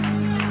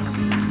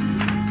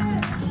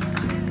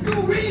 You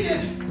read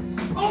it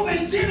over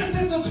in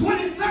Genesis, the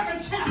 22nd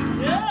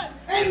chapter.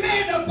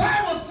 Amen. The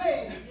Bible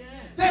said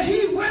that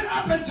he went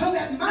up into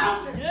that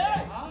mountain.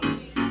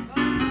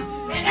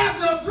 And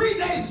after a 3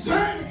 days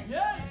journey,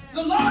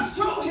 the Lord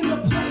showed him the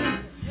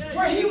place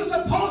where he was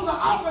supposed to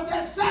offer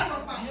that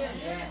sacrifice.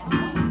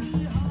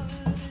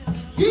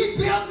 He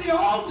built the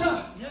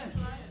altar.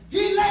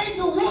 He laid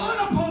the wood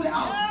upon the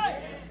altar.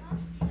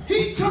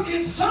 He took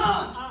his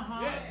son.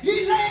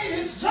 He laid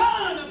his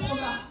son upon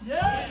the altar.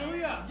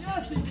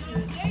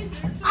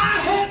 I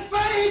had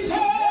faith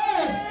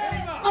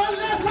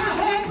unless I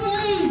had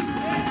believed.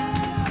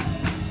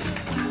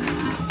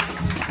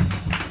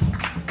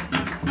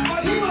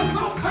 But he was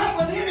so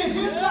confident in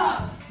his God.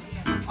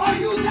 Are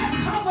you that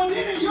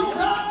confident in your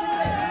God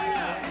today?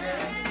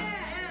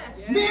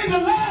 Me and the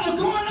lad are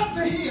going up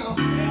the hill,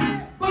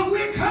 but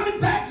we're coming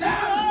back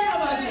down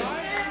together again.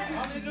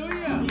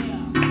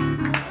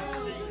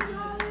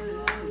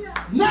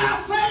 Now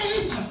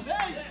faith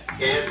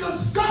is the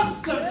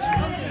substance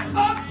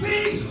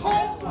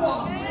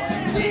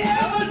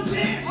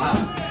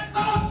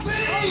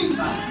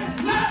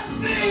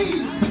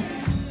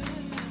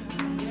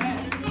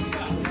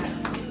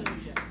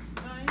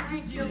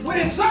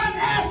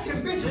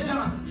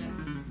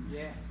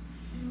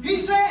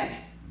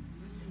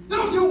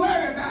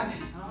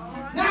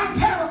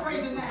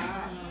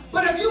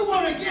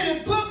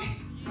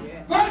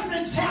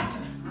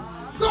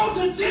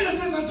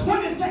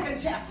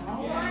chapter.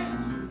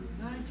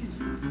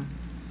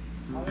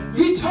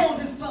 He told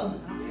his son,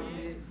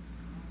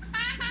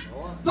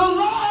 the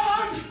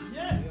Lord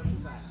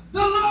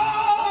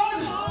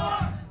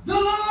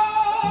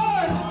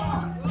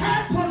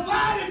had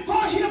provided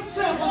for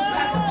himself a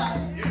sacrifice.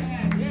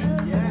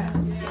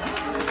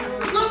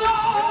 The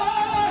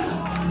Lord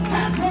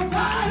had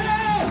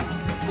provided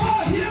for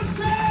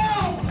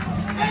himself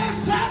a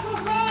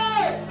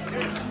sacrifice.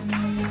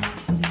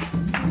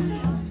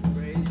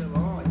 Praise the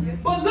Lord.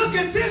 Yes. But look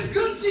at this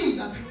good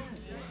Jesus.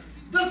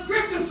 The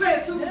scripture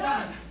says,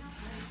 supervisor,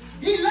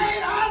 he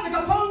laid Isaac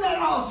upon that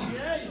altar.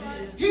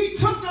 He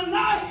took the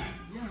knife.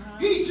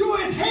 He drew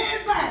his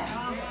hand back.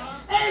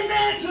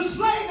 Amen. To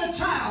slay the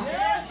child.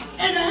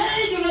 And the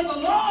angel of the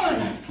Lord,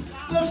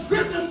 the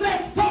scripture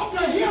said, spoke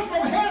to him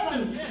from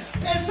heaven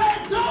and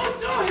said, don't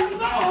do him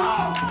no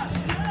harm.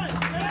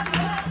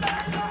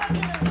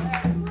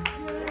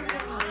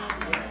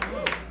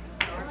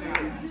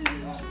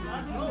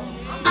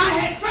 I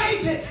had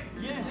fainted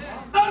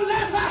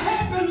unless I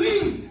had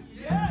believed.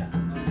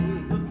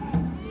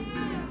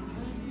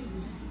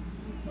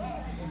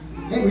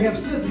 Abraham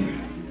stood there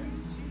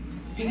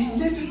and he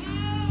listened.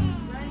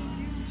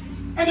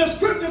 And the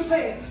scripture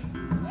says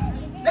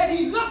that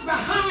he looked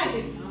behind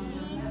him,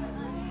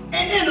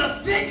 and in a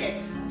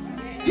thicket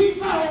he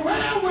saw a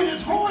ram with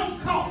his horns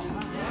caught.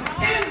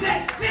 In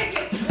that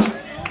thicket,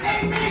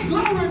 amen,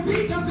 glory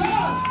be to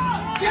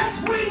God.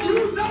 Just when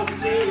you don't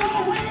see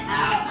your way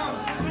out,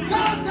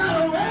 God's got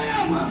a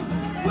ram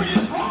with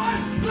his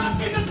horns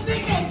stuck in the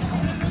thicket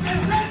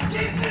and said,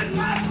 this is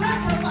my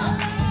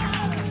sacrifice.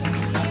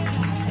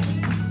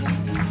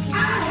 I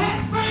had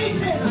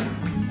fainted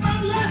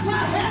unless I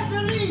had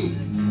believed.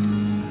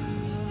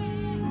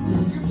 The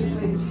scripture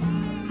says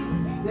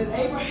that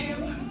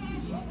Abraham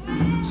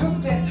took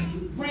that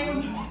ram,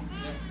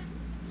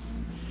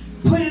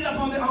 put it up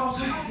on the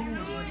altar,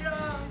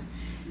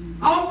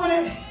 offered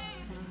it,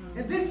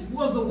 and this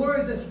was the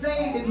word that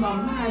stayed in my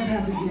mind,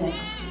 Pastor Jack.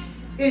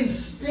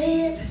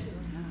 Instead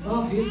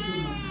of his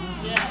son.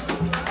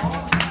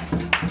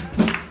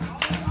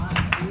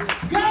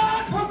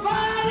 God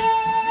provided!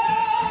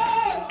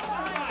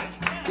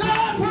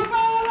 God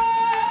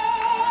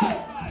provided!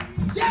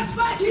 Just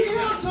like he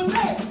is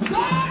today.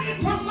 God is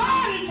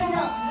providing for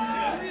us.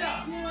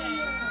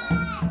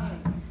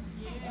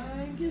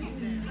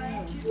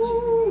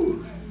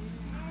 Woo.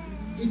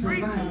 He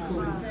provided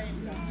for us.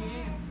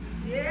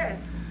 Yes.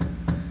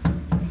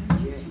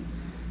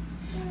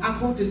 I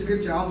quote this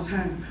scripture all the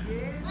time.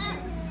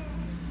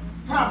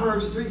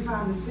 Proverbs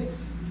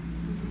 3:5-6.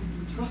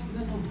 Trust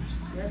in the Lord.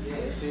 That's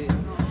it.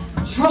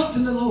 Trust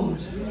in the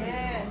Lord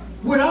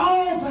with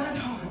all thine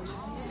heart,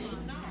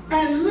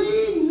 and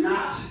lean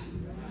not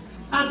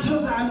unto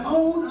thine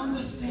own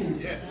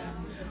understanding,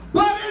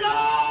 but in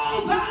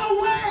all thy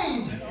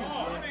ways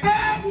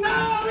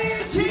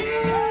acknowledge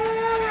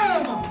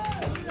him.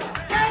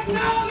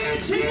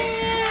 Acknowledge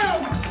him.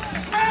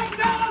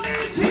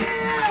 Acknowledge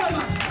him.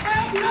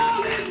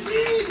 Acknowledge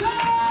Jesus.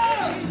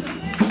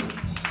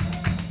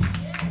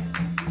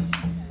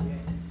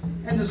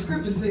 And the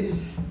scripture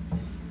says,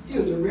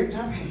 he'll direct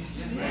our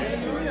paths.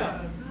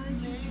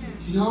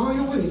 In all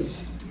your ways,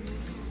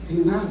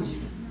 acknowledge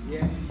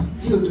him.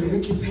 He'll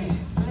direct your path.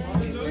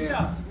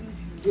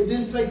 It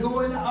didn't say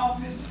go in the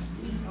office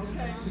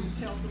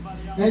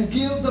and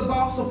give the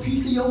boss a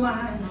piece of your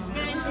mind.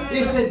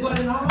 It said, but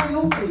in all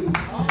your ways,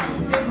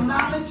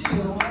 acknowledge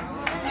him,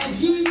 and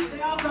he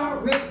shall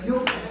direct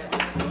your path.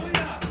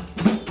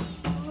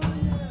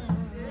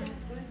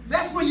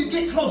 That's when you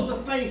get close to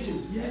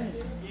fainting.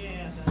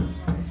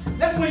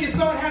 That's when you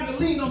start having to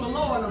lean on the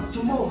Lord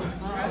to more.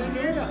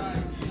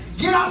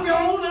 Get off your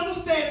own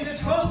understanding and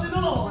trust in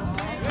the Lord.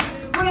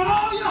 With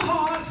all your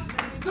heart,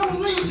 don't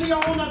lean to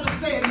your own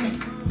understanding.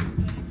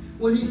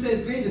 When he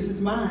says, vengeance is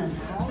mine,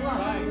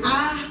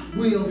 I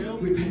will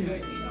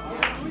repay.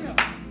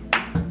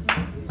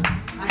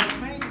 I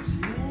fainted.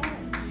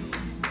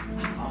 I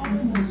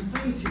almost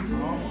fainted.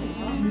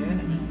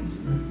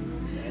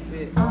 That's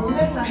it.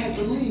 Unless I had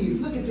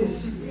believed, look at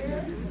this,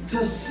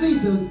 to see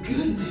the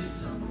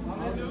goodness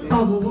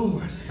of the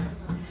Lord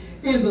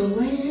in the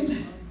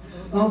land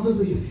of the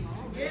living.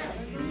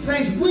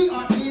 Saints, we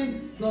are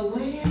in the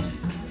land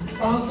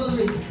of the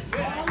living.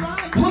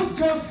 Put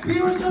your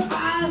spiritual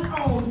eyes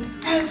on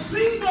and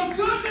see the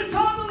goodness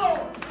of the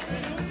Lord,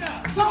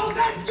 so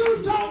that you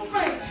don't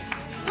faint,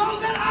 so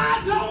that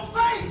I don't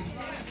faint.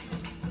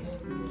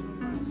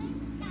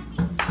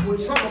 When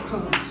trouble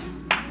comes,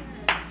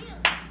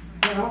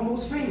 I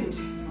almost fainted.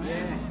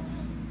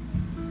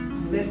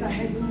 Unless I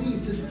had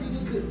believed to see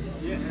the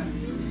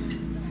goodness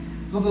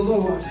of the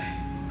Lord.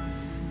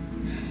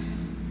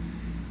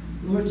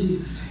 Lord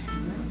Jesus.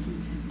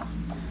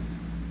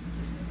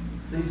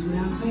 Saints,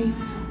 without faith,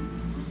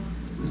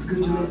 the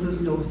scripture lets us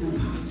know it's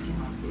impossible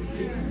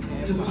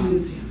to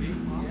please him.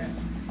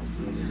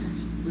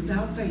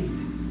 Without faith,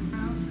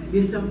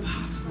 it's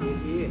impossible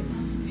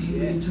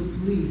amen, to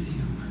please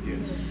him.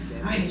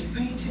 I had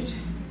fainted.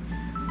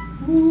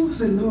 Ooh,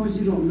 say, Lord,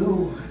 you don't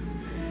know.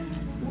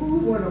 Ooh,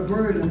 what a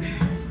burden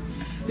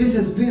this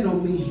has been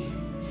on me.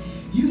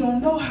 You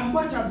don't know how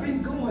much I've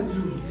been going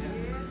through.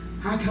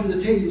 I come to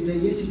tell you today,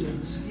 yes, he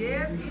does.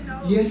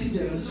 Yes, he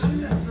does.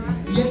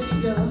 Yes,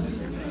 he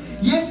does.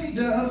 Yes, he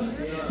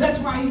does. That's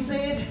why he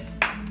said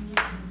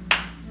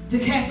to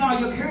cast all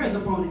your cares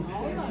upon him.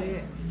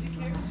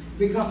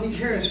 Because he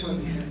cares for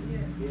you.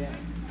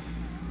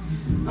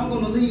 I'm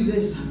going to leave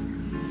this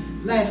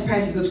last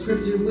passage of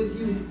scripture with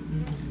you.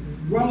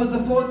 Romans the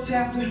 4th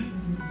chapter,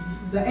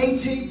 the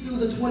 18th through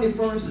the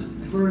 21st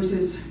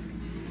verses.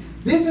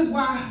 This is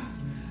why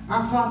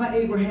our father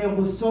Abraham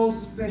was so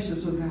special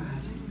to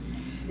God.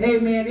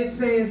 Amen. It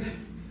says,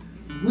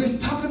 we're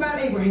talking about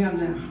Abraham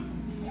now,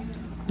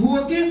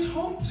 who against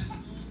hope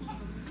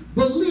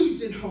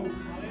believed in hope.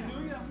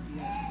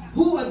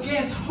 Who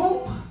against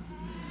hope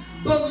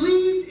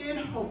believed in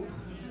hope.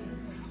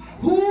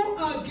 Who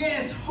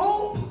against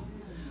hope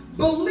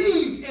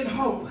believed in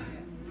hope,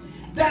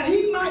 that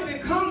he might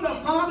become the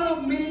father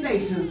of many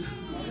nations.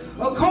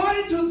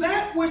 According to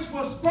that which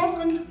was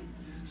spoken,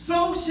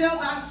 so shall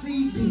thy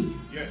seed be.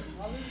 Yes.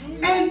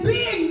 And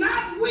being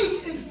not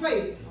weak in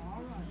faith.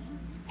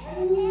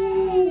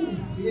 Ooh,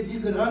 if you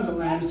could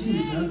underline it, you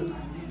need to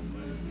underline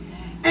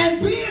it.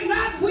 And being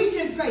not weak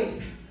in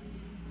faith,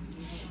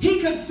 he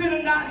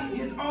considered not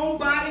his own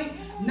body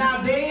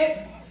now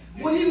dead,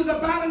 when he was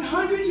about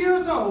 100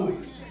 years old,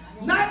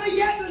 neither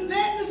yet the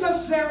deadness of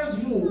Sarah's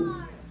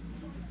womb.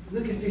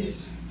 Look at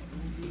this.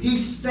 He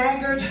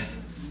staggered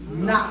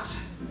not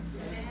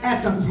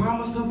at the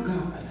promise of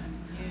God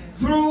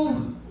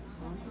through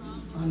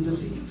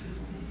unbelief.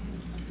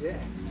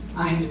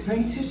 I had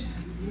fainted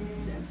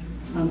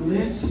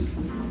unless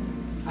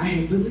I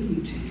had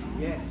believed.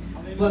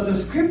 But the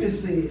scripture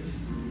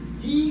says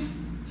he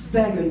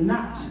staggered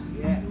not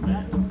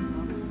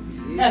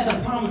at the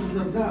promises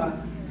of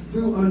God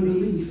through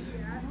unbelief.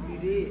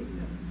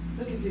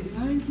 Look at this.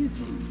 Thank you,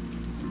 Jesus.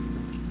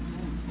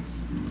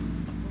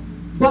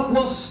 But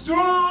was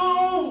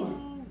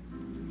strong.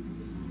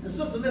 And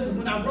sister, listen,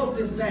 when I wrote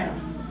this down,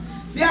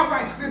 see, I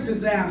write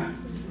scriptures down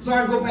so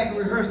I can go back and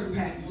rehearse the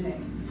passage.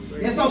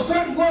 And so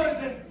certain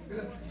words that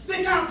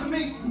stick out to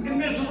me in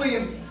Mr.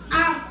 William,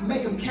 I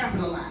make them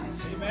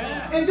capitalized.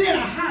 Amen. And then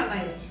I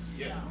highlight it.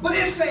 Yeah. But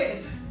it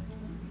says,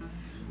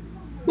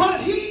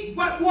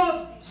 but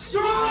was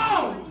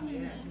strong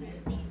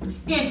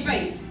in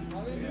faith.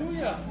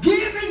 Hallelujah.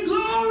 Giving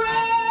glory.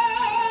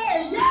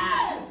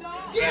 Yes.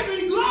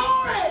 Giving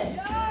glory.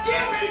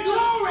 Giving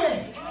glory.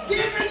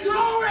 Giving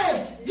glory.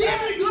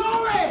 Giving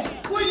glory.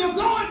 When you're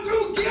going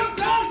through, give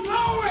God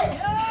glory.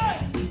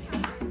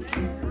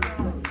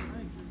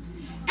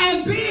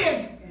 And being,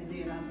 and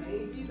then I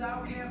made these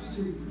all caps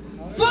too.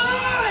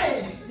 Fully.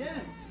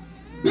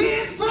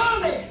 Being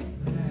fully.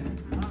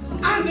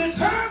 I'm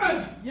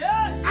determined.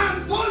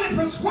 I'm fully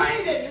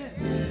persuaded.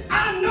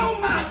 I know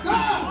my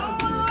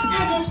God.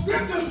 And the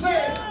scripture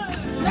says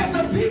that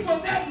the people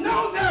that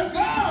know their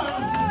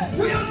God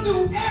will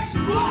do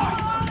exploits.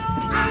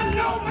 I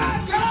know my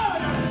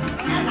God.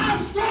 And I'm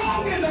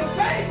strong in the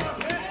faith.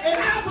 And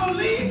I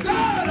believe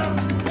God.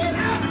 And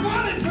I'm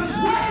fully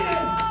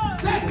persuaded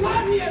that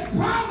what he had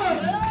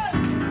promised,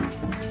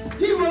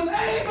 he was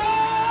able.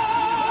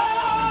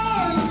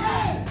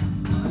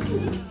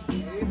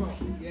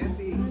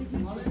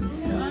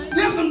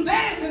 There's some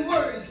dancing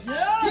words.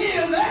 Yeah. He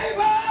is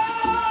able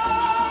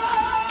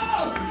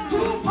to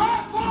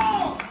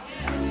perform.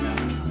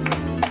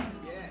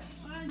 Yes.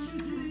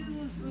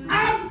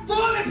 I'm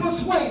fully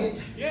persuaded.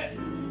 Yes.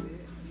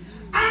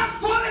 I'm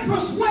fully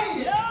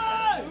persuaded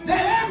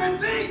that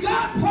everything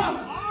God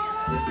promised,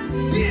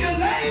 he is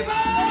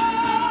able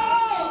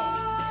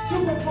to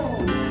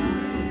perform.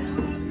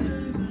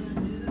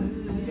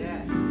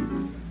 Yes.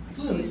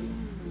 Fully.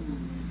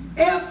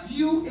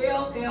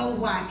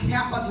 F-U-L-L-Y,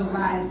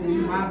 capitalized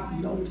in my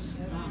notes.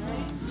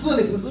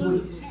 Fully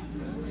persuaded.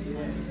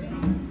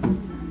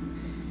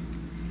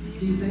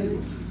 He's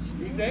able.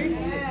 He's able.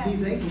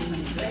 He's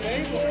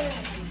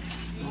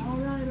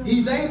able.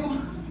 He's able.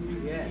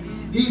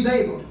 He's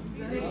able.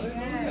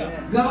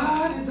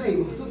 God is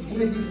able. Sister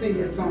Smith, you sing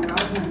that song all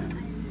the time.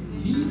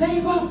 He's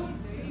able.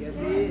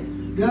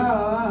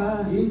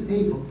 God is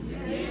able.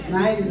 Now,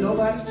 I ain't in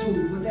nobody's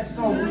tune, but that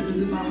song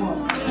whistles in my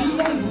heart. He's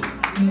able.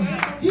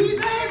 He's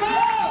able.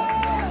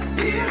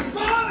 He is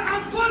fully,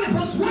 I'm fully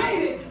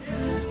persuaded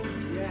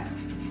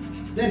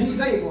that he's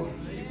able.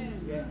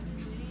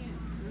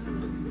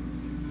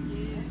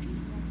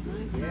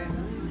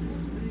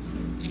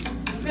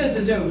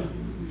 Minister Joe,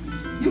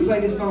 you play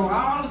this song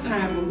all the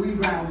time when we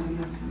ride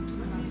together.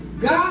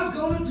 God's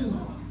going to do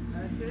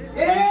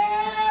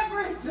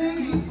everything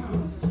he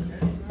promised.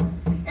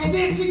 And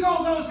then she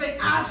goes on to say,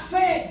 I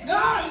said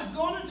God is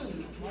going to do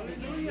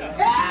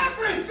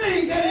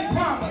everything that he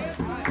promised.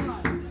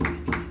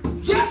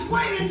 Just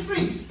wait and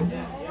see.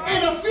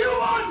 In a few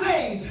more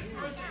days,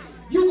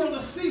 you're going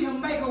to see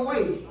him make a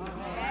way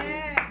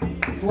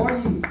for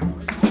you.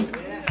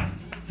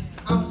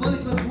 I'm fully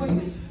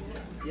persuaded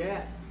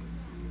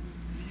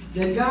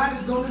that God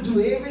is going to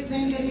do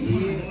everything that he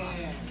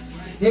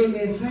promised.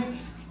 Amen, saints.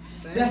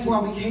 That's why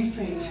we can't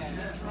faint.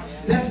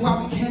 That's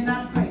why we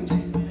cannot faint.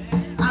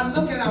 I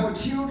look at our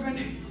children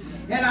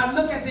and I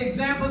look at the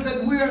examples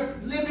that we're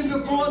living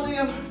before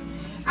them.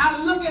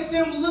 I look at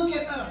them, look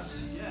at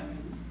us.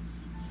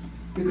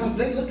 Because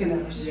they're looking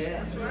at us.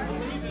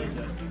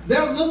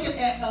 They're looking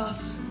at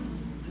us.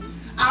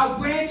 Our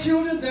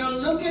grandchildren, they're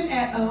looking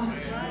at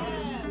us.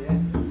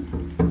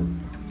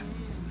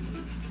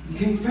 You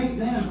can't faint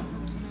now.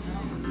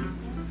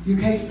 You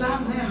can't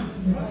stop now.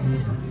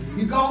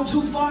 You've gone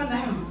too far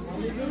now.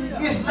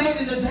 It's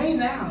late in the day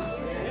now.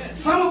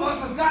 Some of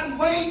us have gotten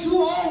way too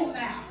old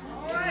now.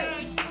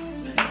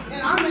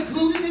 And I'm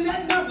included in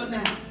that number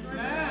now.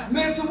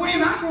 Mr.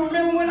 William, I can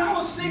remember when I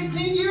was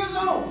 16 years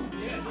old.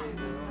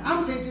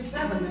 I'm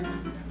 57 now.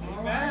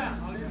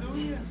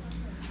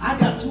 I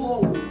got too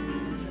old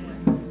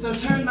to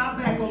turn my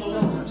back on the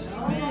Lord.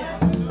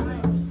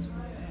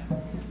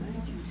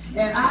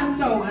 And I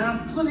know, and I'm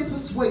fully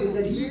persuaded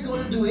that He's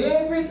going to do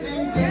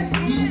everything that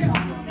He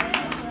promised.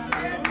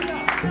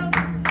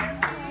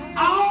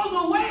 All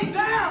the way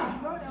down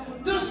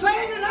to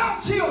saving our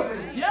children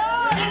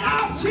and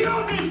our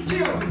children's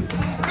children.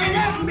 And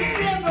as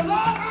many as the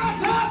Lord our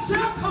God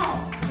shall call.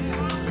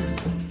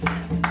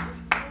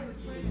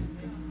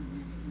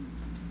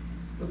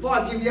 Before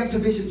I give you up to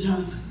Bishop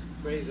Johnson,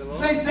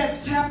 since that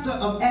chapter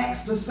of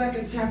Acts, the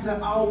second chapter,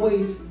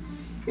 always,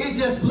 it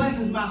just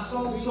blesses my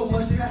soul so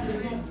much.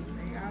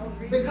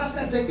 Because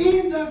at the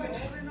end of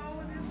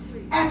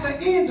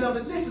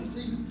it, listen to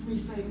me,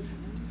 saints.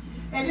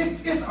 And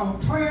it's a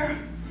prayer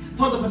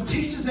for the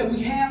petitions that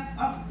we have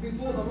up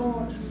before the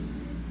Lord.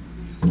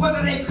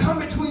 Whether they come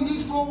between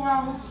these four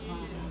walls,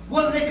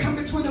 whether they come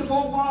between the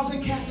four walls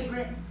in Casa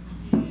Grande.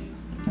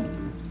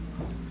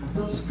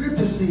 The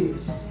scripture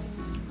says,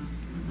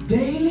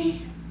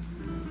 daily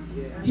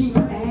He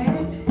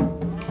added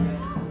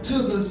to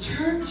the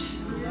church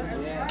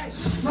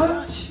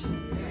such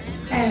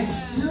as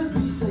should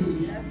be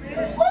saved.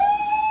 Woo!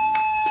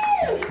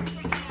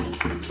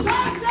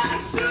 Such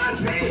as should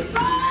be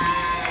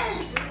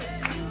saved.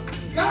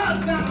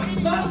 God's got a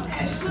such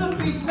as should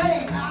be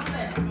saved out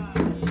there.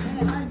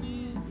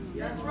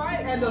 That's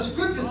right. And the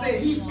scripture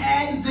said He's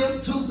adding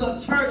them to the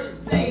church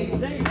daily.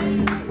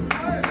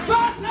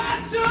 Such as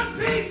should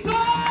be saved.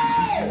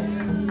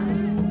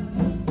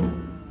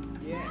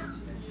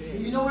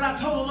 You know what I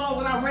told the Lord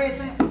when I read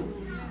that?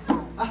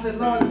 I said,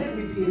 Lord, let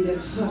me be in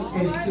that such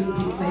as should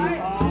be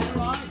saved.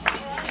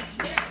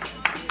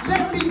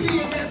 Let me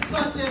be in that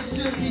such as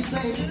should be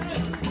saved.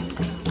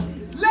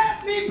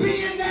 Let me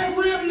be in that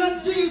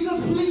remnant,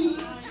 Jesus, please.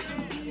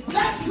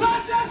 That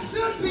such as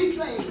should be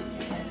saved.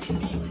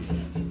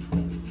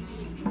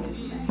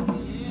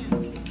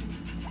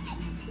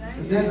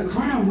 There's a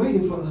crown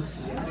waiting for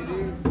us.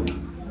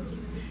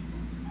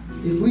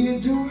 If we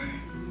endure,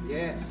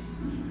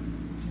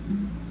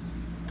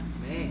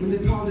 when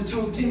did Paul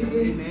told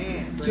Timothy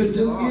to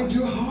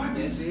endure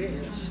hardness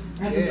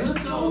as a good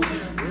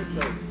soldier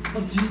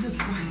of Jesus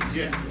Christ?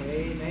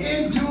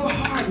 Endure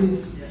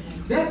hardness.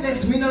 That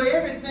lets me know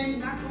everything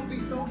not going to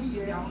be so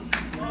easy.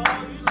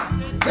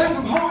 There's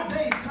some hard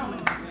days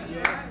coming.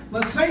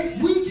 But saints,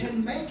 we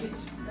can make it.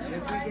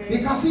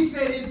 Because He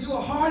said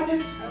endure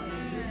hardness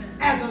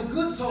as a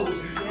good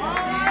soldier.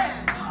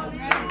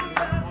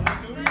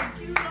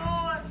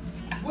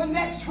 When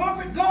that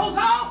trumpet goes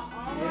off,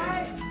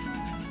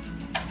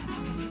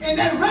 and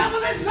that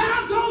reveille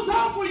sound goes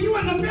off for you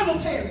in the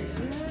military.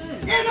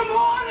 In the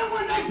morning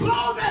when they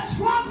blow that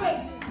trumpet,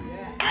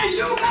 and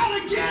you got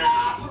to get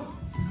up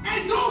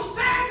and go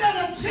stand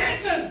at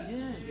attention.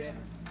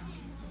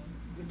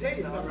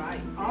 All right.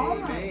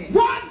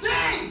 One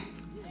day,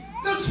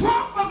 the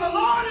trump of the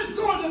Lord is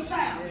going to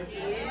sound.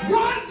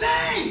 One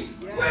day,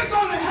 we're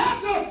going to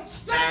have to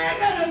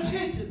stand at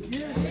attention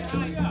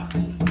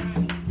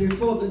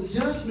before the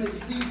judgment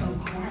seat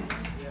of Christ.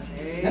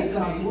 That's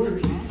God's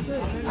word.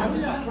 I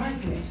did not write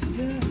that.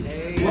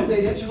 One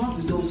day that trump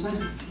is going to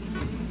sound.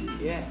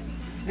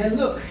 And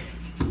look,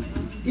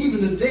 even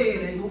the dead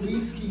ain't going to be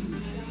excused.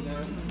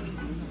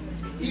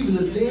 Even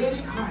the dead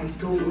in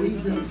Christ going to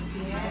raise up.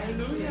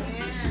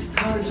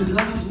 According to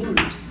God's word.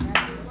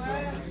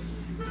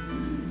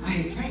 I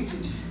had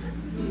fainted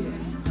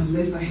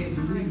unless I had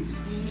believed.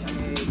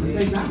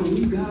 Says I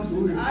believe God's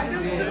word. I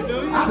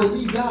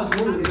believe God's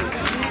word.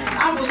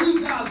 I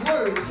believe God's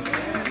word.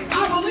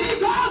 I believe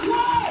God's word.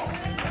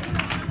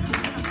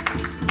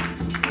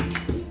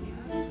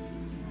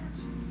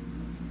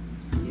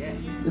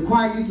 The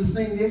choir used to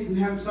sing this and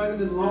haven't sung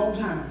it in a long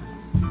time.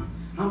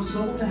 I'm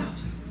sold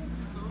out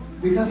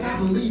because I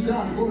believe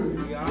God's word.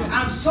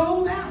 I'm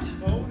sold out.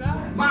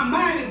 My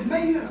mind is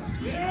made up.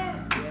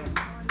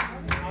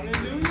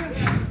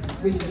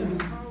 Bishop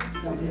Johnson,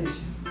 God bless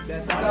you.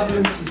 God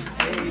bless you.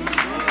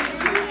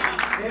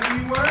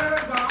 Every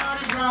word God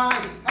is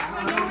right.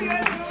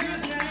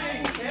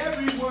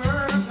 Every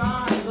word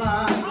God is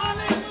right.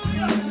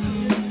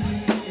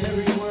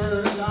 Every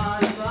word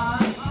God is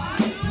right.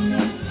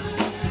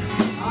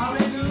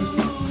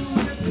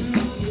 Hallelujah to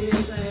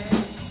His name.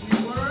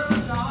 Every word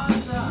God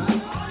is right.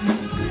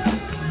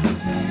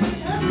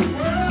 Every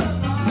word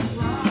God is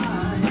right.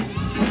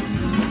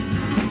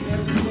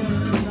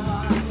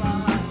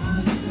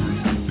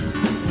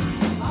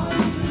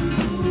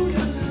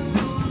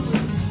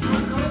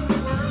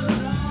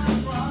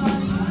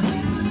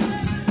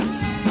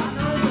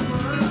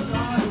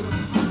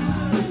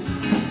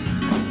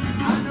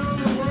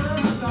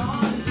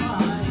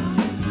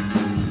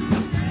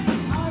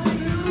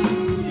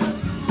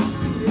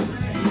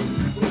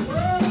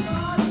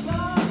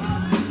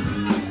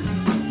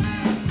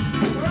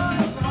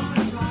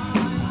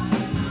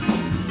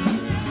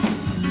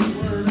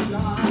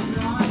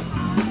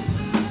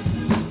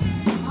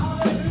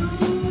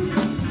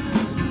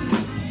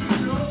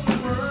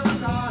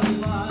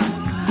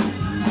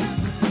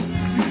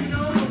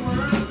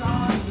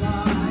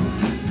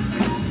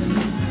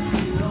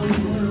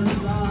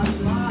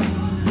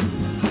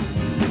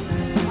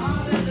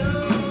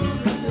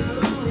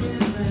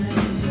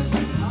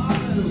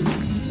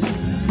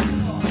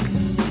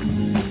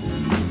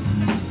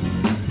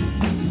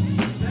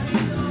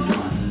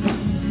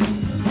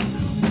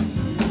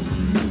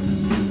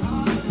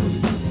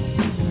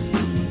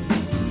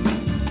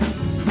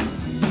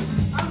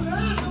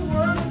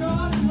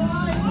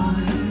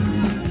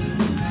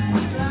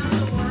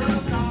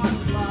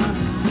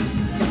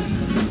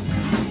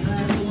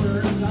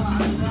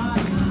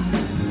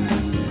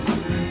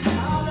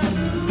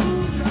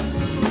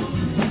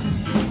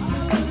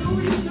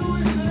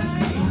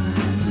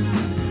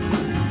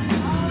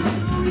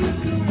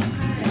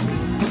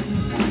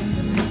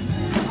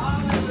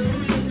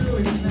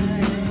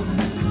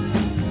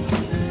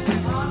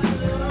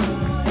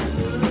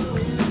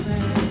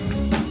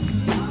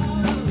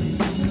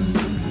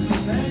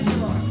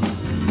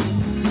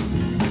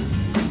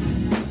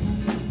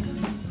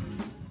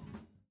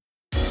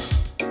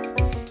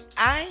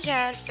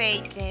 not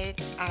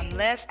fainted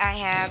unless I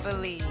have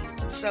believed.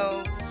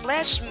 So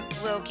flesh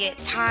will get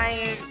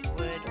tired,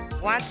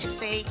 would want to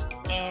faint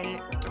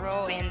and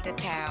throw in the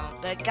towel.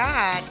 But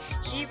God,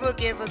 He will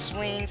give us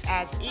wings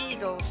as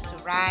eagles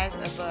to rise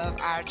above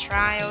our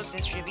trials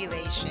and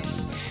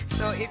tribulations.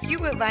 So if you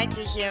would like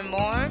to hear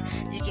more,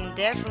 you can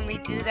definitely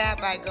do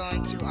that by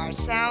going to our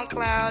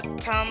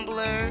SoundCloud,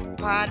 Tumblr,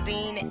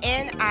 Podbean,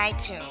 and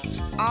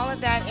iTunes. All of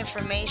that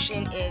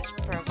information is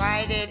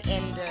provided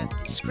in the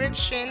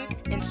description.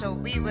 And so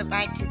we would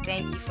like to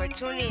thank you for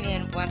tuning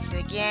in once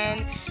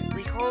again.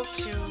 We hope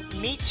to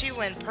meet you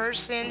in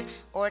person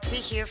or to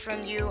hear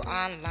from you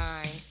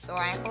online. So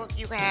I hope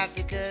you have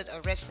the good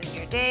rest of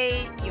your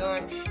day, your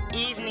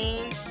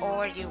evening,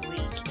 or your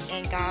week.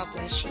 And God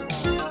bless you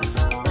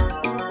all.